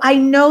 but I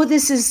know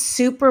this is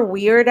super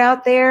weird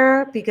out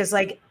there because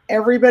like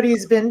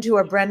everybody's been to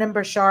a Brendon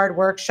Burchard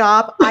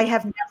workshop. I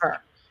have never.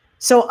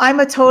 So I'm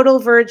a total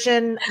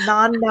virgin,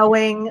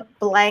 non-knowing,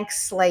 blank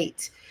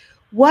slate.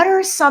 What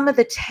are some of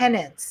the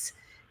tenets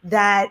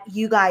that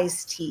you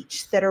guys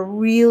teach that are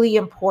really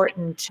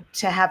important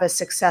to have a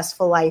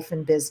successful life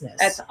and business?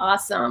 That's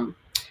awesome.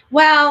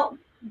 Well,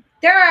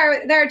 there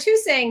are two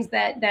sayings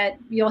that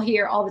you'll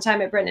hear all the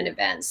time at Brendon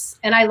events,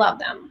 and I love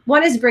them.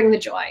 One is bring the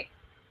joy.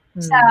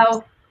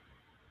 So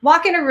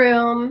walk in a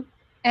room,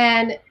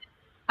 and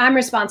I'm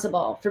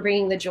responsible for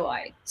bringing the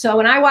joy. So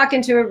when I walk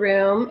into a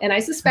room, and I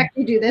suspect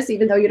you do this,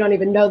 even though you don't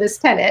even know this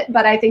tenet,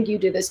 but I think you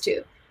do this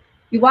too.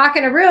 You walk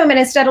in a room, and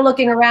instead of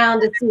looking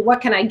around and see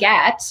what can I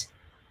get,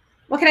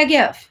 what can I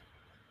give?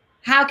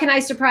 How can I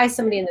surprise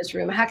somebody in this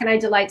room? How can I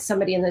delight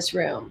somebody in this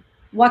room?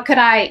 What could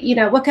I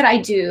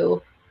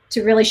do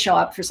to really show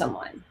up for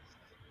someone?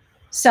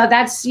 So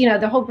that's,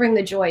 the whole bring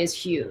the joy is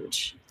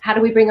huge. How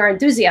do we bring our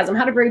enthusiasm?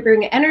 How do we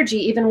bring energy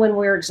even when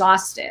we're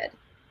exhausted?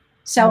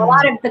 So a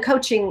lot of the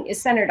coaching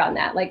is centered on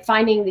that, like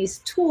finding these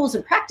tools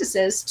and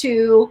practices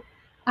to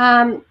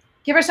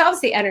give ourselves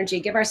the energy,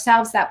 give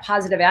ourselves that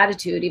positive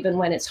attitude, even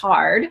when it's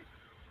hard.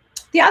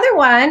 The other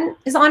one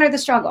is honor the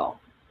struggle,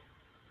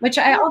 which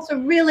I also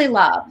really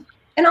love.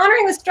 And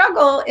honoring the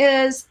struggle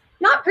is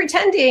not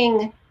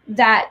pretending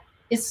that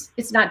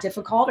it's not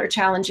difficult or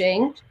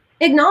challenging,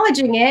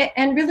 acknowledging it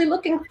and really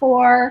looking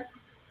for,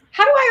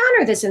 how do I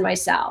honor this in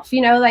myself?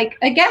 Like,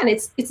 again,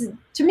 it's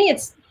to me,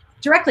 it's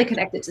directly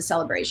connected to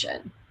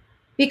celebration,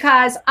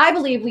 because I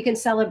believe we can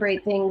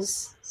celebrate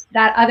things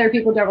that other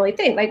people don't really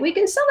think. Like, we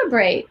can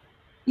celebrate,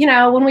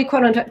 when we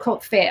quote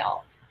unquote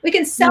fail. We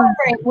can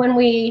celebrate when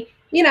we,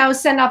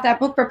 send off that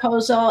book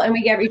proposal and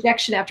we get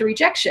rejection after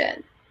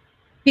rejection,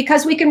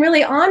 because we can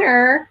really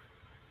honor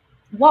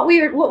what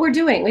we're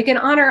doing. We can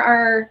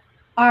honor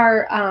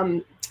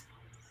our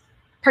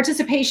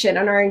participation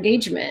and our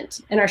engagement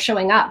and our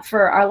showing up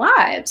for our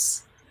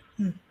lives.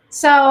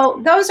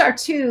 So those are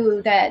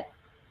two that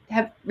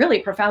have really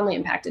profoundly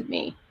impacted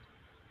me.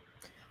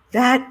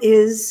 That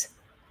is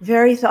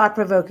very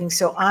thought-provoking.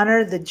 So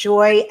honor the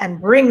joy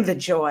and bring the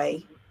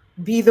joy.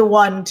 Be the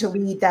one to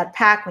lead that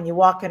pack. When you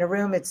walk in a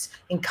room, it's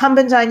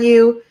incumbent on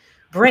you.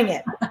 Bring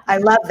it. I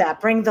love that.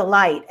 Bring the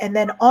light. And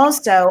then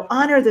also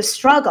honor the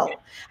struggle.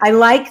 I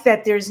like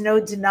that there's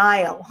no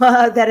denial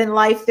that in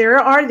life there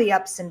are the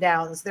ups and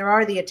downs. There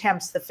are the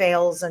attempts, the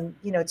fails, and,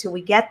 till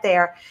we get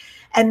there.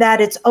 And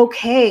that it's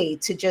okay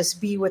to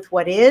just be with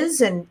what is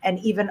and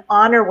even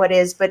honor what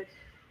is. But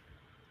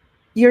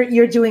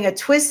you're doing a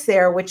twist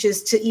there, which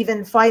is to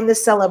even find the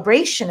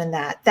celebration in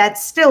that.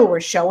 That's still, we're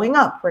showing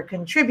up, we're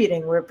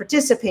contributing, we're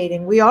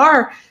participating, we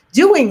are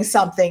doing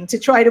something to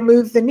try to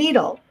move the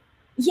needle.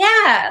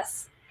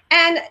 Yes.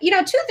 And,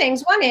 two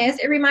things. One is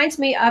it reminds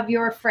me of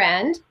your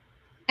friend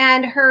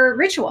and her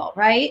ritual,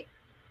 right?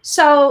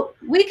 So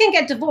we can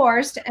get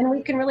divorced and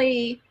we can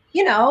really,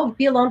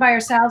 be alone by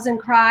ourselves and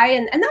cry.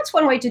 And that's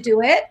one way to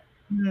do it.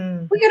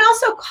 We can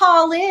also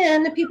call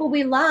in the people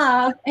we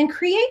love and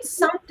create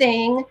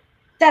something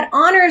that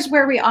honors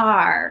where we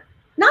are.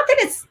 Not that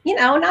it's,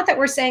 not that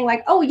we're saying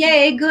like, oh,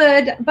 yay,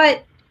 good,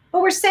 but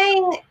we're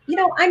saying,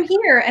 I'm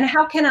here, and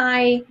how can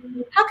I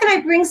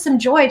bring some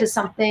joy to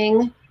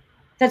something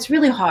that's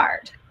really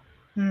hard?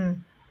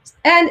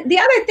 And the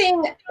other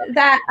thing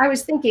that I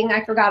was thinking,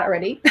 I forgot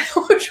already,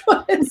 which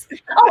was,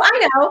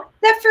 I know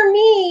that for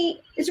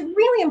me, it's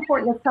really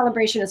important that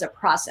celebration is a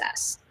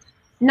process.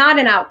 not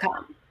an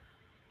outcome,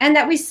 and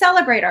that we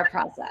celebrate our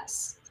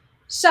process.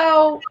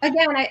 So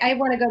again, I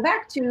want to go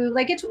back to,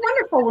 like, it's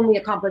wonderful when we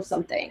accomplish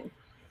something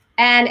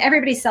and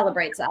everybody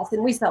celebrates us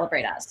and we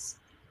celebrate us.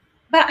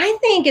 But I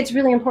think it's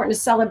really important to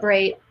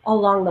celebrate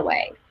along the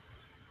way.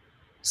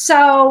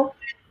 So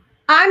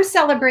I'm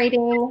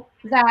celebrating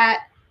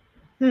that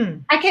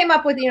I came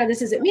up with,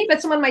 this isn't me,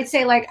 but someone might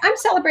say, like, I'm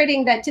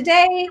celebrating that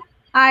today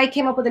I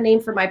came up with a name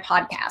for my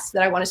podcast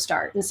that I want to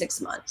start in 6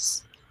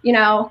 months.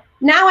 Now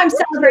I'm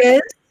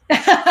celebrating.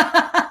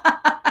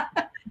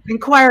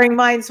 Inquiring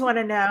minds want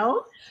to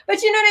know.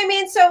 But you know what I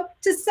mean? So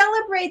to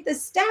celebrate the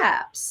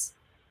steps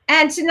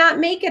and to not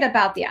make it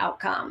about the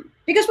outcome,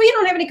 because we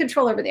don't have any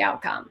control over the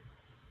outcome.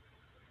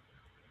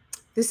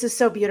 This is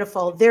so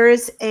beautiful. There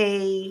is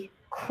a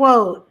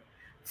quote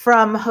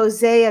from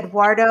Jose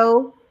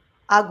Eduardo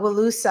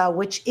Aguilusa,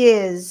 which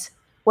is,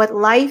 what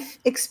life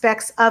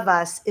expects of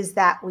us is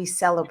that we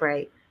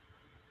celebrate.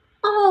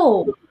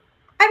 Oh,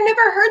 I've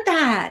never heard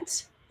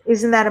that.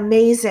 Isn't that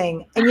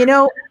amazing? And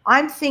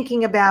I'm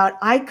thinking about,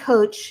 I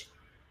coach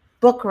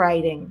book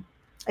writing.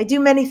 I do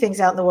many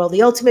things out in the world.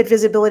 The ultimate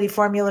visibility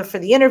formula for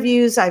the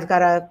interviews. I've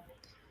got a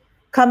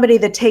company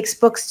that takes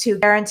books to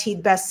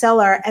guaranteed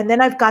bestseller. And then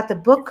I've got the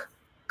book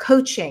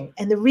coaching.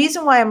 And the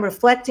reason why I'm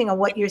reflecting on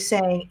what you're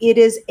saying, it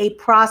is a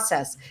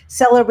process.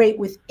 Celebrate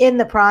within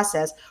the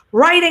process.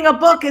 Writing a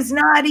book is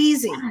not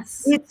easy.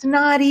 Yes. It's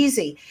not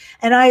easy.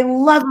 And I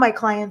love my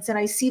clients and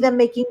I see them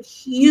making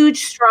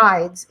huge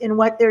strides in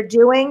what they're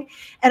doing.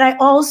 And I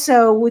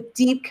also, with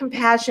deep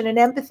compassion and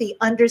empathy,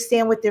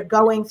 understand what they're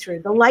going through.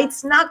 The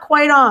light's not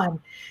quite on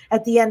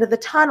at the end of the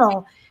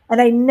tunnel.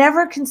 And I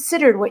never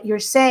considered what you're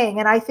saying.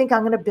 And I think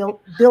I'm going to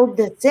build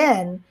this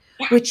in,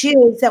 which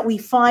is that we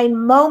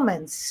find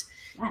moments,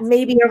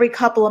 maybe every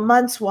couple of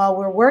months while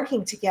we're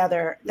working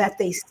together, that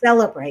they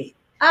celebrate.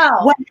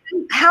 Oh,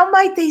 how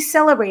might they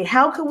celebrate?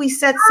 How could we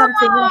set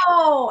something up?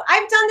 Oh,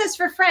 I've done this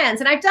for friends,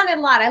 and I've done it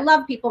a lot. I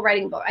love people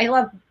writing books. I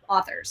love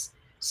authors.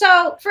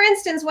 So, for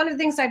instance, one of the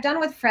things I've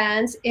done with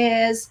friends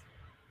is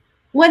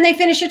when they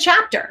finish a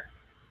chapter,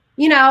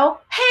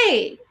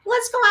 hey,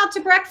 let's go out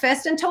to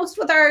breakfast and toast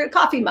with our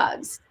coffee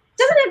mugs.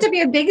 Doesn't have to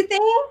be a big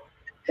thing.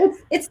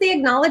 It's the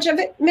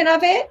acknowledgement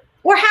of it,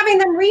 or having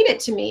them read it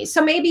to me.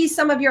 So maybe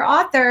some of your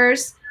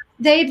authors,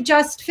 they've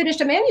just finished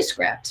a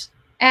manuscript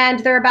and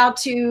they're about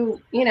to,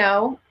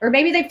 or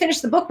maybe they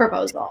finished the book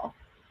proposal.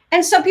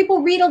 And so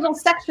people read a little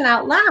section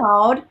out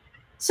loud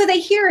so they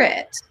hear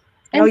it.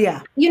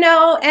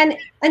 And,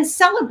 and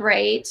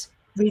celebrate.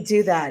 We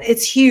do that.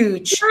 It's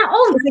huge. Yeah,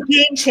 it's a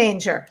game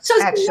changer. So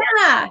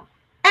yeah.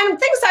 And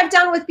things I've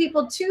done with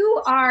people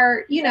too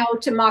are,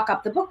 to mock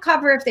up the book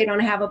cover if they don't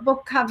have a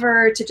book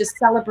cover, to just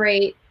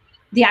celebrate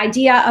the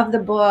idea of the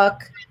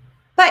book.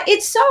 But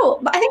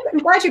I'm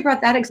glad you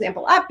brought that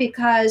example up,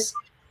 because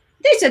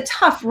there's a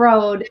tough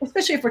road,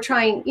 especially if we're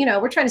trying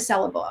to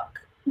sell a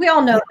book. We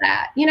all know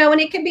that, and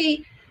it can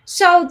be,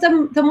 so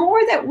the more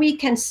that we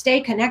can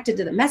stay connected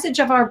to the message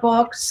of our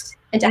books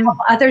and to help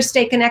others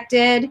stay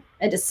connected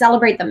and to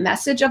celebrate the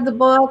message of the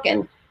book.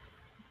 And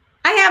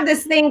I have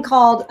this thing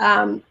called,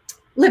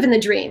 Live in the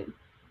Dream.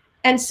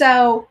 And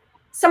so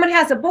someone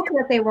has a book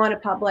that they want to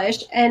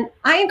publish, and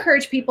I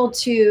encourage people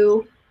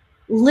to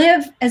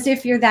live as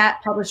if you're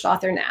that published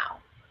author now.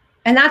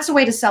 And that's a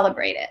way to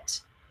celebrate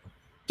it.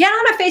 Get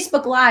on a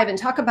Facebook Live and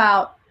talk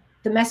about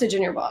the message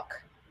in your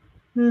book.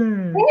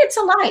 Bring it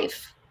to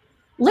life.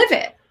 Live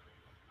it.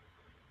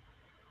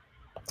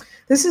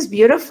 This is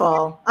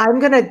beautiful. I'm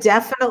going to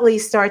definitely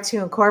start to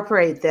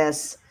incorporate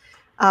this.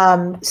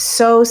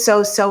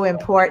 So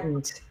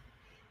important.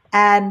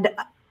 And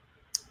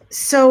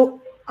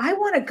so I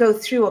want to go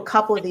through a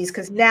couple of these,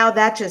 because now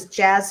that just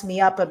jazzed me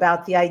up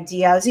about the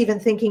idea. I was even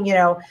thinking,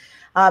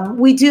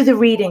 we do the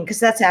reading because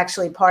that's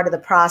actually part of the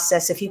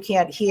process. If you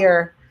can't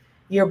hear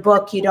your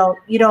book, you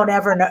don't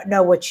ever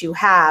know what you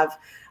have.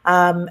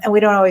 And we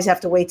don't always have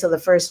to wait till the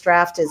first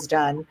draft is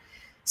done.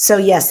 So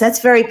yes, that's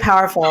very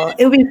powerful.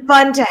 It would be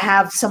fun to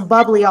have some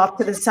bubbly off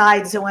to the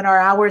side. So when our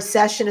hour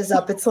session is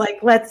up, it's like,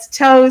 let's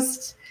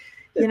toast,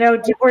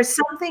 or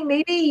something,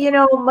 maybe,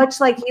 much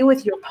like you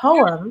with your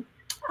poem.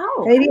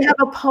 Oh, maybe have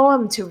a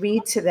poem to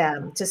read to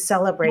them, to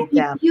celebrate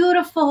them.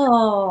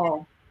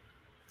 Beautiful.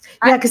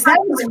 Yeah, because that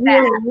was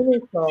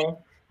really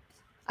cool.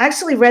 I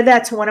actually read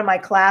that to one of my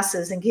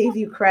classes and gave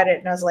you credit.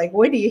 And I was like,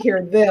 wait till you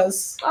hear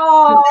this.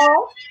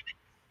 Oh.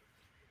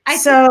 By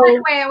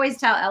the way, I always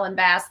tell Ellen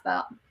Bass,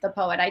 the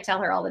poet, I tell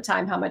her all the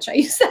time how much I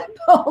use that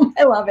poem.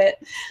 I love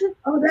it.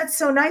 Oh, that's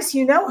so nice.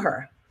 You know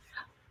her.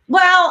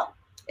 Well,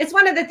 it's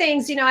one of the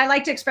things, I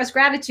like to express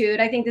gratitude.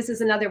 I think this is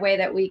another way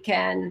that we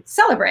can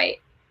celebrate.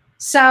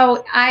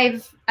 So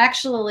I've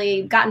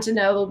actually gotten to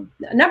know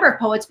a number of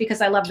poets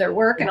because I love their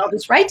work, and I'll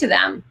just write to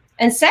them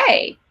and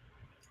say,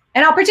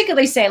 and I'll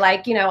particularly say,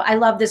 like, I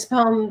love this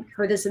poem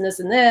for this and this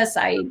and this.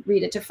 I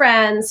read it to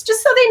friends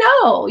just so they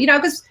know,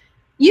 because,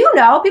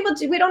 people,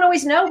 we don't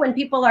always know when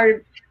people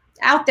are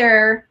out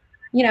there,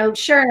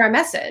 sharing our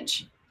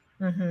message.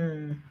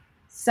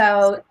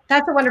 So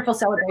that's a wonderful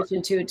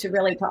celebration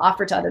to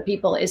offer to other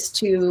people, is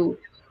to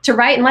to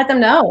write and let them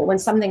know when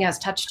something has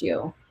touched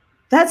you.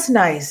 That's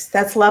nice.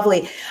 That's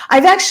lovely.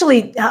 I've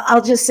actually,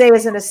 I'll just say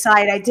as an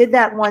aside, I did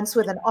that once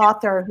with an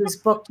author whose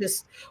book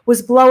just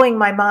was blowing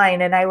my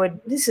mind. And I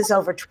would, this is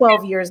over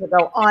 12 years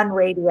ago on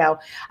radio,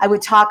 I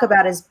would talk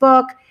about his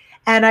book,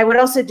 and I would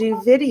also do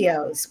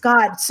videos.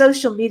 God,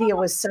 social media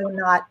was so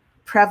not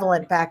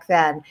prevalent back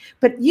then,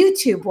 but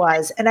YouTube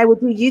was. And I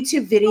would do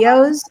YouTube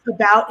videos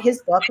about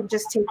his book and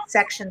just take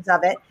sections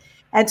of it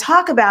and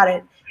talk about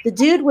it. The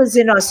dude was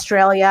in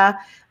Australia.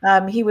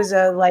 He was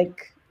a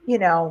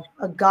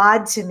a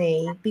god to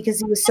me because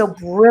he was so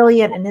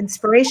brilliant and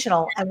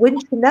inspirational. And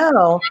wouldn't you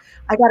know,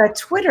 I got a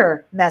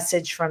Twitter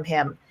message from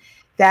him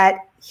that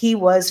he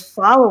was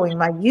following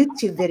my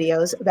YouTube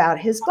videos about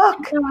his book.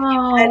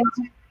 Oh. And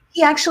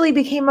he actually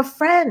became a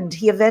friend.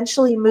 He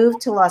eventually moved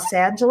to Los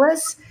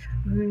Angeles,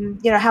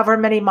 however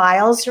many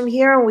miles from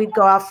here. And we'd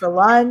go out for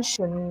lunch,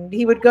 and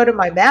he would go to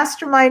my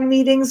mastermind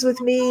meetings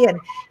with me. And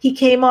he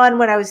came on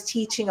when I was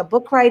teaching a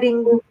book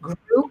writing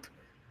group.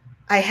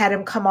 I had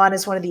him come on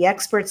as one of the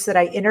experts that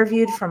I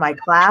interviewed for my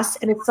class.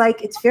 And it's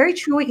like, it's very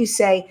true what you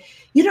say.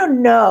 You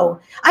don't know.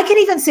 I can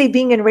even say,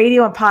 being in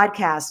radio and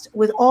podcast,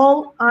 with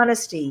all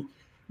honesty,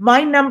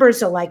 my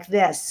numbers are like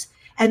this.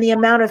 And the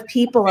amount of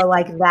people are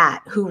like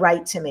that who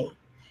write to me.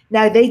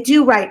 Now, they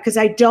do write, because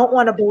I don't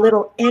want to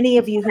belittle any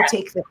of you who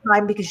take the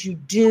time, because you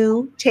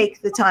do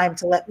take the time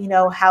to let me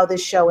know how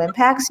this show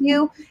impacts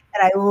you.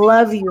 And I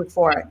love you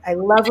for it. I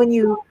love when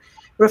you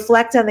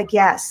reflect on the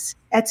guests.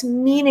 That's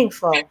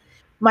meaningful.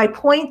 My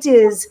point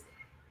is,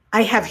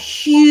 I have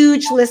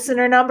huge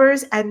listener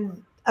numbers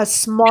and a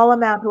small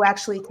amount who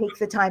actually take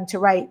the time to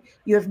write.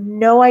 You have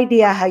no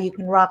idea how you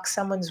can rock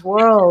someone's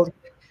world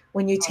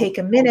when you take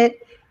a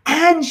minute,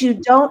 and you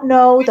don't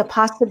know the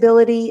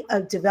possibility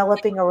of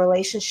developing a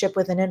relationship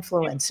with an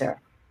influencer.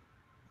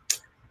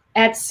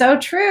 That's so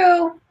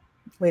true.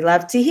 We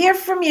love to hear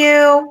from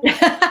you.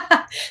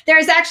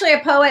 There's actually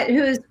a poet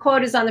whose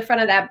quote is on the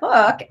front of that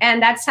book,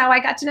 and that's how I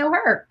got to know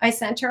her. I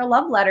sent her a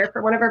love letter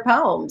for one of her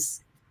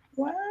poems.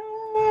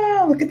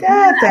 Wow, look at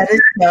that. That is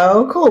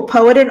so cool.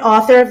 Poet and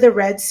author of The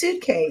Red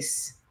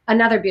Suitcase.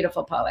 Another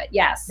beautiful poet,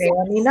 yes.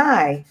 Naomi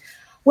Nye.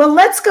 Well,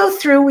 let's go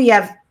through. We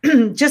have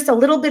just a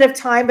little bit of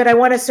time, but I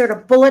want to sort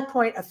of bullet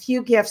point a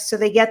few gifts so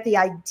they get the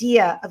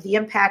idea of the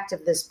impact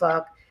of this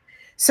book.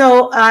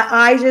 So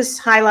I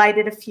just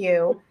highlighted a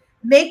few.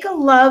 Make a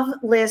love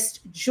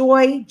list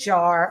joy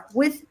jar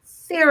with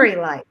fairy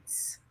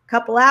lights.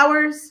 Couple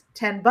hours,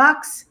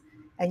 $10,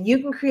 and you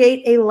can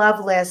create a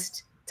love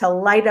list to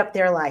light up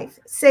their life.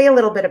 Say a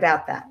little bit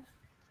about that.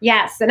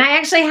 Yes, and I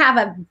actually have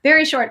a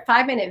very short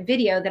 5-minute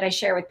video that I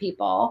share with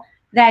people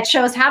that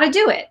shows how to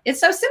do it. It's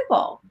so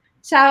simple.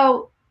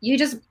 So you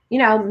just,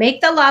 make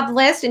the love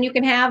list, and you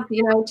can have,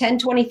 10,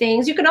 20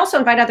 things. You can also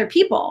invite other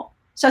people.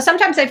 So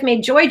sometimes I've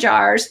made joy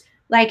jars.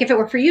 Like if it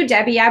were for you,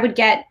 Debbie, I would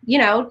get,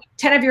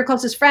 10 of your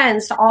closest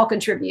friends to all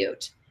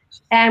contribute.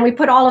 And we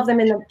put all of them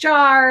in the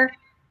jar.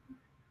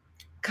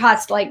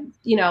 Cost like,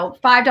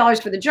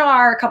 $5 for the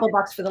jar, a couple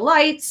bucks for the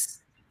lights.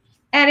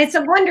 And it's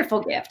a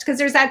wonderful gift because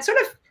there's that sort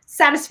of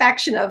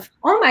satisfaction of,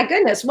 oh my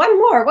goodness, one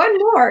more,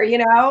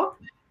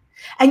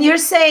 And you're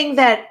saying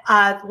that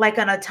like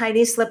on a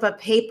tiny slip of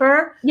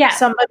paper, yeah,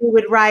 somebody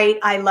would write,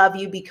 I love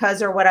you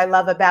because, or what I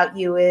love about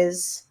you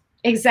is.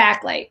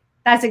 Exactly.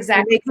 That's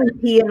exactly. Make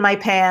me pee in my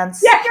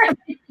pants.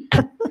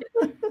 Yeah.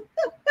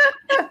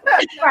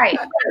 Right.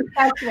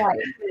 That's right.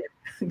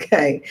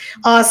 Okay.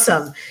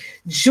 Awesome.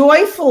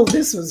 Joyful.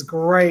 This was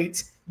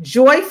great.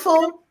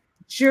 Joyful,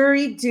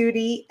 jury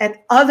duty, and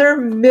other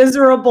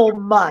miserable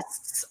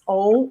musts.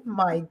 Oh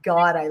my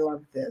God. I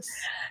love this.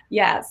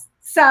 Yes.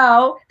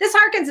 So this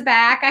harkens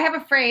back. I have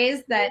a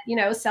phrase that,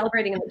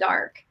 celebrating in the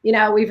dark,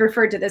 we've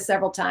referred to this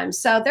several times.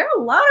 So there are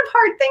a lot of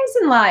hard things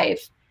in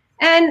life.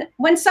 And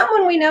when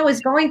someone we know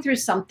is going through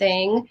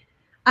something,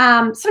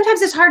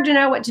 sometimes it's hard to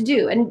know what to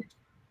do. And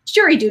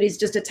jury duty is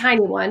just a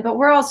tiny one, but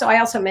I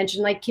also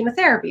mentioned like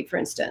chemotherapy, for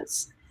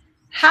instance.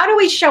 How do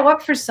we show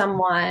up for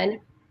someone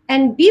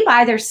and be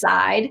by their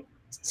side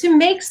to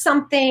make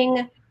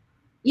something,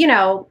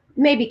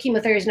 maybe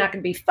chemotherapy is not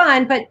going to be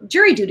fun, but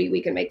jury duty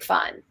we can make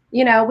fun.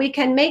 We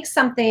can make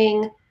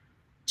something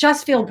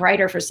just feel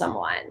brighter for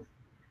someone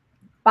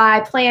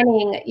by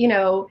planning,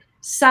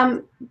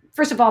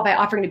 first of all, by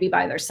offering to be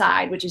by their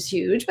side, which is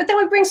huge, but then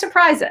we bring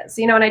surprises,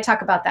 and I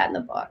talk about that in the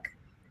book.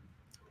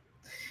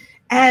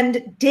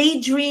 And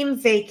daydream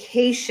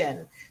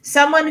vacation,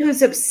 someone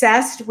who's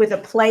obsessed with a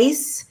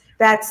place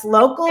that's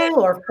local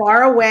or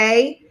far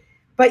away,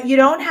 but you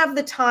don't have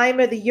the time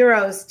or the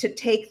euros to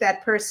take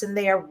that person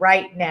there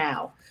right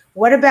now.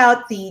 What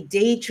about the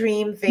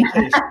daydream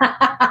vacation?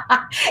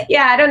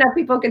 Yeah, I don't know if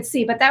people could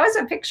see, but that was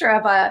a picture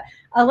of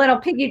a little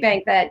piggy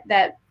bank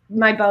that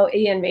my beau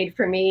Ian made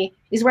for me.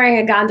 He's wearing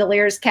a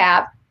gondolier's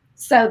cap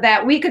so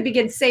that we could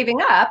begin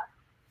saving up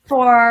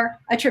for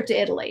a trip to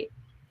Italy.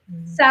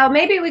 So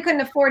maybe we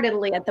couldn't afford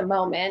Italy at the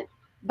moment,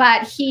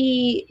 but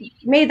he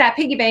made that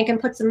piggy bank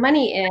and put some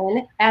money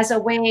in as a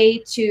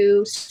way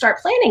to start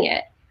planning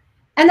it.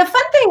 And the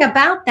fun thing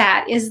about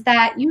that is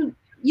that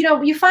you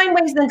know, you find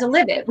ways then to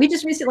live it. We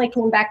just recently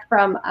came back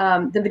from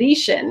the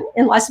Venetian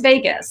in Las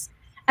Vegas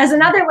as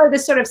another way to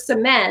sort of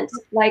cement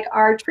like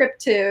our trip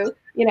to,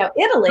 you know,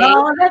 Italy.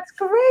 Oh, that's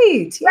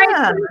great. Yeah.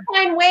 Right? So you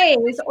find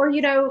ways, or,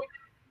 you know,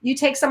 you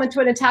take someone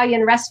to an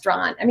Italian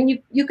restaurant. I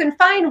mean, you can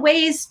find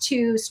ways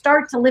to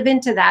start to live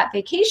into that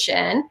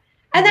vacation.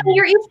 And then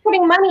you're each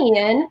putting money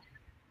in,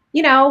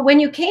 you know, when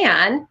you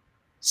can,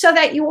 so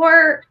that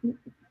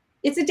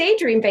it's a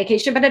daydream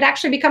vacation, but it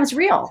actually becomes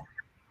real.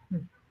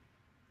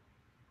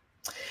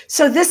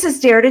 So this is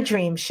Dare to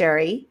Dream,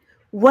 Sherry.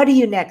 What do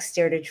you next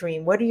dare to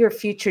dream? What are your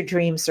future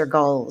dreams or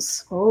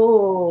goals?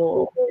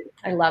 Oh,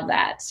 I love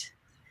that.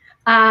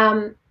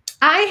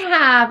 I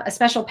have a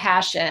special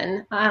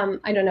passion.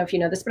 I don't know if you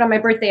know this, but on my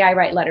birthday, I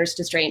write letters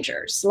to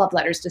strangers, love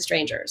letters to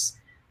strangers.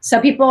 So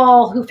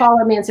people who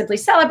follow me and Simply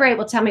Celebrate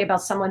will tell me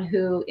about someone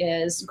who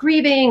is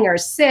grieving or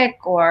sick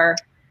or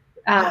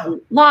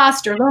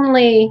lost or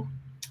lonely.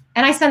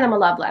 And I send them a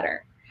love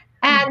letter.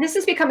 And this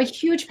has become a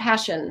huge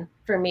passion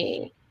for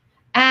me.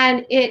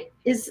 And it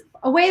is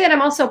a way that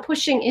I'm also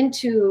pushing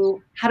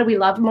into how do we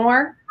love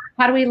more?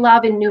 How do we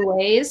love in new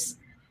ways?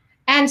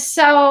 And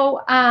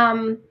so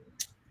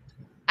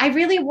I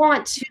really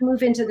want to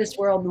move into this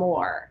world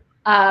more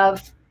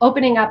of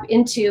opening up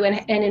into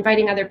and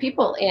inviting other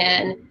people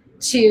in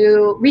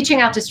to reaching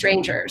out to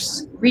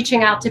strangers,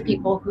 reaching out to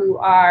people who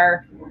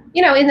are,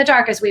 you know, in the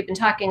dark, as we've been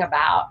talking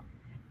about.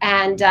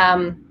 And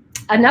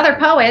another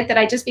poet that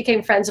I just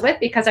became friends with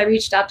because I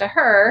reached out to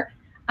her,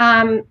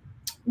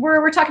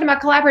 we're talking about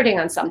collaborating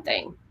on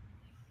something.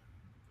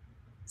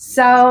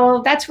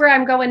 So that's where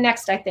I'm going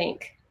next, I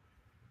think.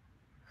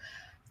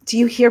 Do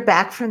you hear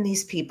back from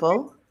these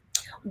people?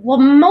 Well,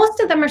 most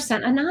of them are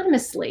sent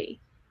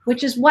anonymously,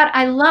 which is what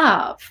I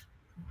love.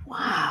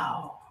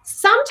 Wow.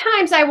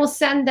 Sometimes I will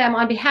send them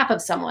on behalf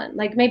of someone.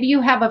 Like maybe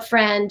you have a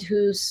friend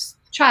whose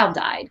child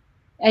died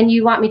and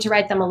you want me to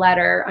write them a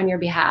letter on your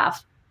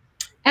behalf.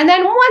 And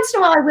then once in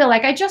a while I will.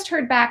 Like I just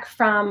heard back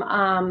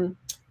from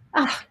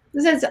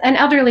this is an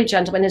elderly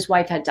gentleman. His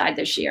wife had died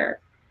this year.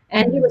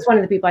 And he was one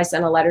of the people I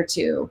sent a letter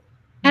to.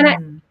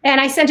 And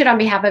I sent it on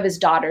behalf of his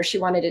daughter. She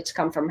wanted it to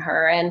come from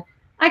her. And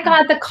I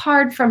got the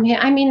card from him.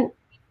 I mean,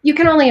 you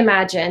can only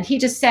imagine. He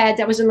just said,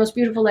 that was the most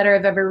beautiful letter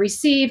I've ever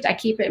received. I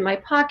keep it in my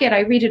pocket.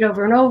 I read it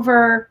over and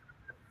over.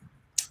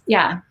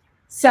 Yeah.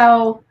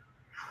 So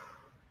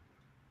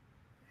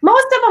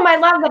most of them I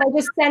love that I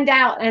just send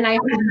out. And I,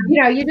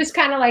 you know, you just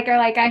kind of like are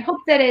like, I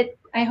hope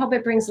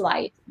it brings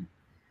light.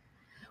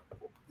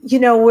 You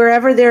know,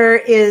 wherever there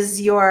is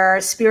your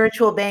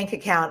spiritual bank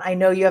account, I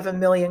know you have 1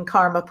 million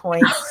karma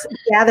points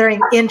gathering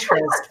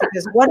interest,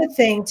 because what a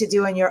thing to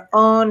do on your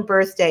own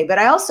birthday. But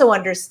I also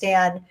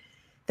understand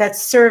that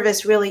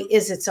service really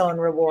is its own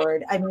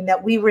reward. I mean,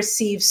 that we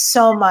receive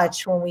so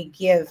much when we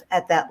give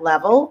at that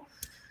level.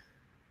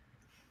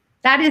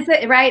 That is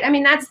it, right? I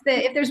mean,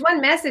 if there's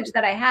one message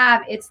that I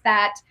have, it's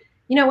that,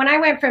 you know, when I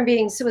went from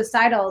being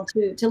suicidal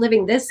to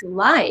living this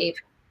life,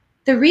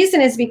 the reason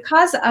is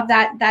because of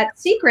that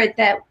secret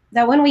that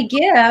when we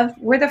give,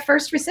 we're the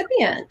first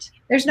recipient.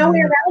 There's no way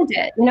around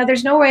it. You know,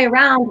 there's no way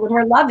around when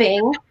we're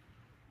loving,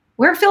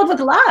 we're filled with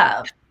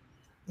love.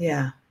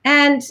 Yeah.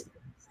 And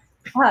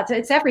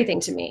it's everything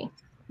to me.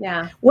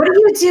 Yeah. What do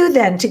you do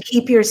then to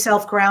keep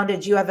yourself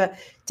grounded? Do you have a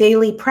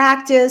daily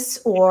practice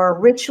or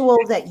ritual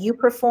that you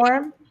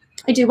perform?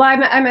 I do. Well,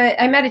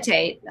 I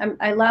meditate.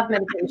 I love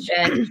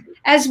meditation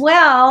as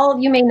well.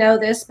 You may know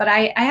this, but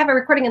I have a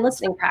recording and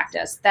listening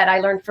practice that I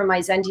learned from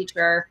my Zen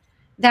teacher,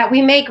 that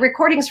we make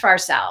recordings for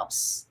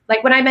ourselves.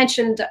 Like when I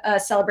mentioned a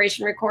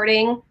celebration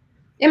recording,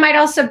 it might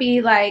also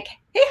be like,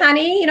 hey,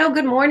 honey, you know,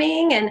 good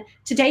morning. And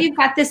today you've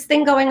got this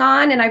thing going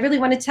on. And I really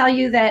want to tell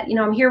you that, you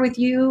know, I'm here with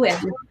you.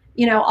 And,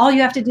 you know, all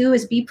you have to do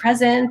is be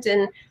present.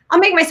 And I'll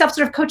make myself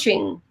sort of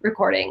coaching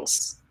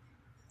recordings.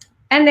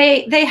 And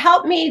they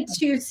help me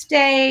to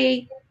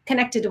stay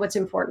connected to what's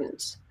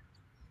important.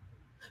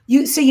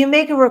 So you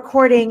make a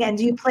recording and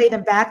do you play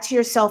them back to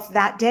yourself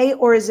that day,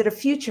 or is it a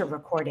future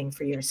recording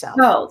for yourself?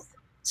 Both.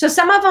 So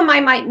some of them I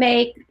might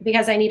make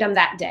because I need them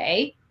that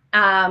day.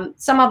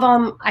 Some of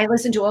them I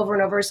listen to over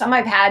and over. Some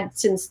I've had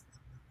since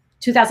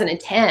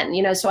 2010,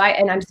 you know,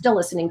 and I'm still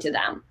listening to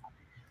them.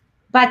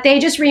 But they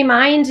just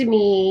remind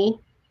me,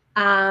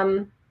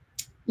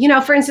 you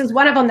know, for instance,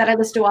 one of them that I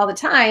listen to all the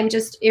time,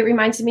 it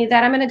reminds me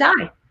that I'm going to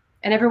die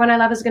and everyone I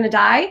love is going to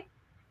die,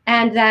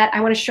 and that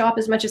I want to show up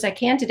as much as I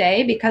can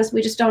today because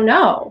we just don't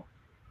know.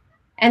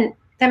 And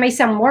that may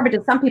sound morbid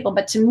to some people,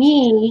 but to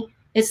me,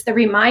 it's the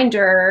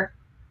reminder,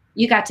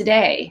 you got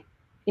today,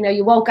 you know,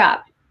 you woke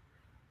up.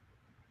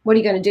 What are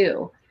you going to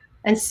do?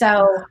 And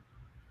so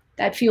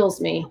that fuels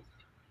me.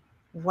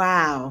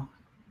 Wow.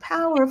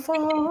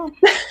 Powerful.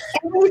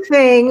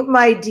 Anything,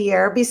 my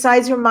dear,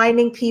 besides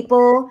reminding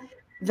people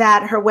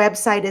that her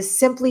website is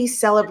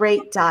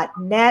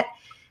simplycelebrate.net.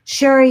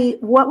 Sherry,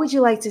 what would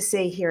you like to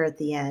say here at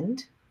the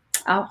end?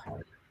 Oh,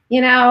 you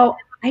know,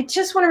 I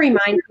just want to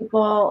remind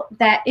people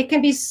that it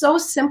can be so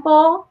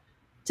simple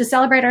to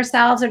celebrate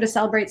ourselves or to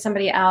celebrate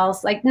somebody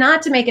else, like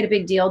not to make it a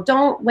big deal.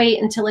 Don't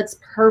wait until it's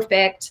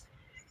perfect.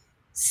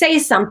 say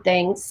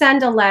something,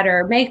 send a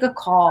letter, make a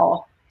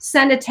call,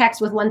 send a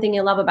text with one thing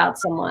you love about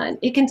someone.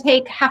 It can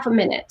take half a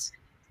minute.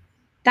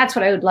 That's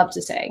what I would love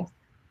to say.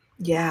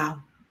 Yeah.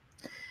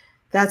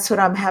 That's what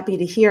I'm happy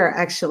to hear,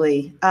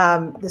 actually.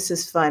 This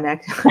is fun. I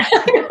feel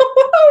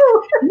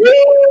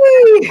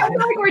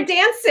like we're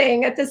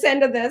dancing at this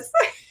end of this.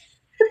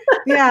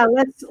 Yeah,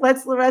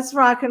 let's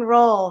rock and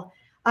roll.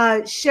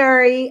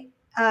 Sherry,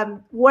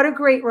 what a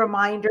great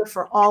reminder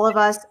for all of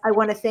us. I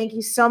want to thank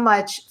you so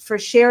much for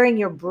sharing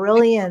your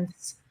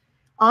brilliance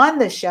on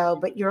the show,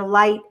 but your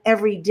light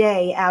every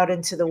day out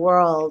into the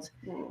world.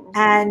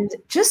 And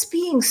just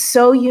being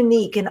so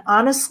unique, and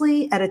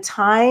honestly, at a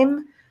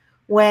time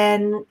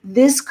when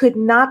this could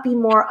not be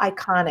more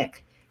iconic,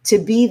 to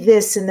be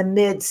this in the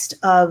midst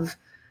of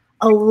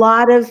a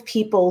lot of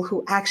people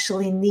who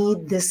actually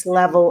need this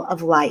level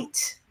of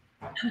light.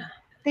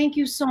 Thank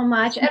you so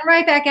much. And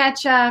right back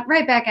at you,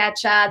 right back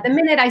at you. The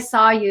minute I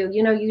saw you,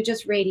 you know, you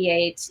just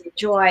radiate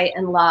joy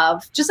and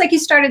love, just like you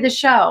started the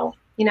show.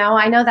 You know,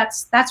 I know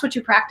that's what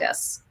you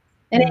practice,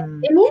 and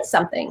it means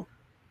something.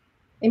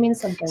 It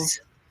means something.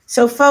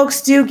 So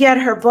folks, do get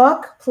her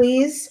book,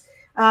 please.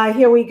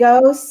 Here we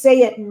go.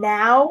 Say It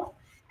Now.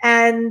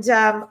 And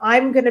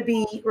I'm going to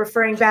be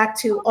referring back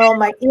to all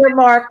my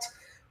earmarked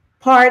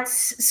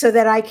parts so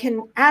that I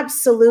can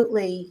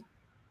absolutely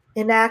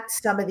enact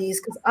some of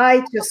these, because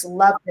I just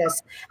love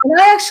this. And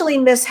I actually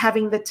miss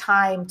having the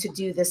time to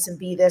do this and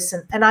be this.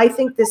 And I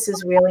think this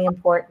is really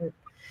important.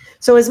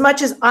 So as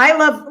much as I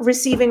love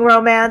receiving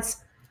romance,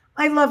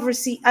 I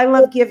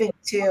love giving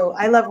too.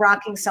 I love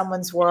rocking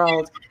someone's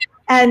world.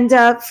 And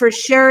for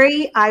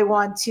Sherry, I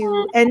want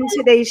to end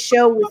today's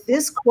show with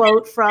this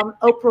quote from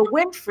Oprah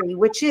Winfrey,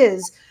 which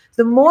is,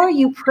 "The more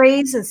you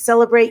praise and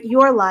celebrate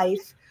your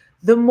life,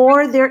 the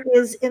more there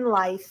is in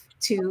life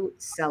to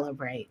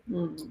celebrate."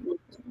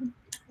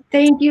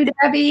 Thank you,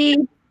 Debbie.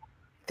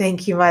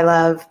 Thank you, my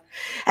love.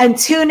 And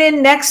tune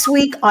in next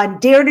week on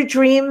Dare to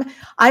Dream.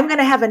 I'm going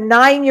to have a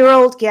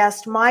 9-year-old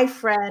guest, my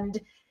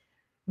friend,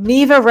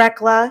 Neva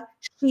Rekla.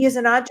 She is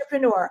an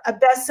entrepreneur, a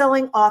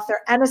best-selling author,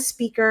 and a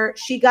speaker.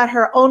 She got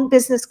her own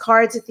business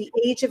cards at the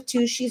age of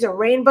 2. She's a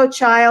rainbow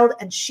child,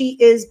 and she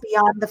is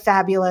beyond the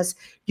fabulous.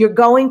 You're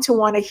going to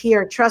want to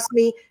hear. Trust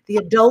me, the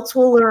adults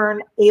will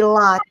learn a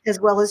lot, as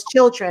well as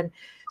children.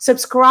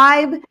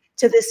 Subscribe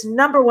to this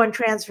 #1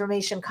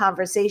 transformation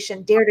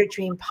conversation, Dare to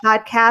Dream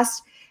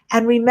podcast.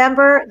 And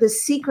remember, the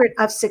secret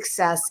of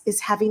success is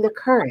having the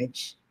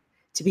courage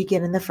to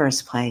begin in the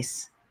first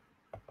place.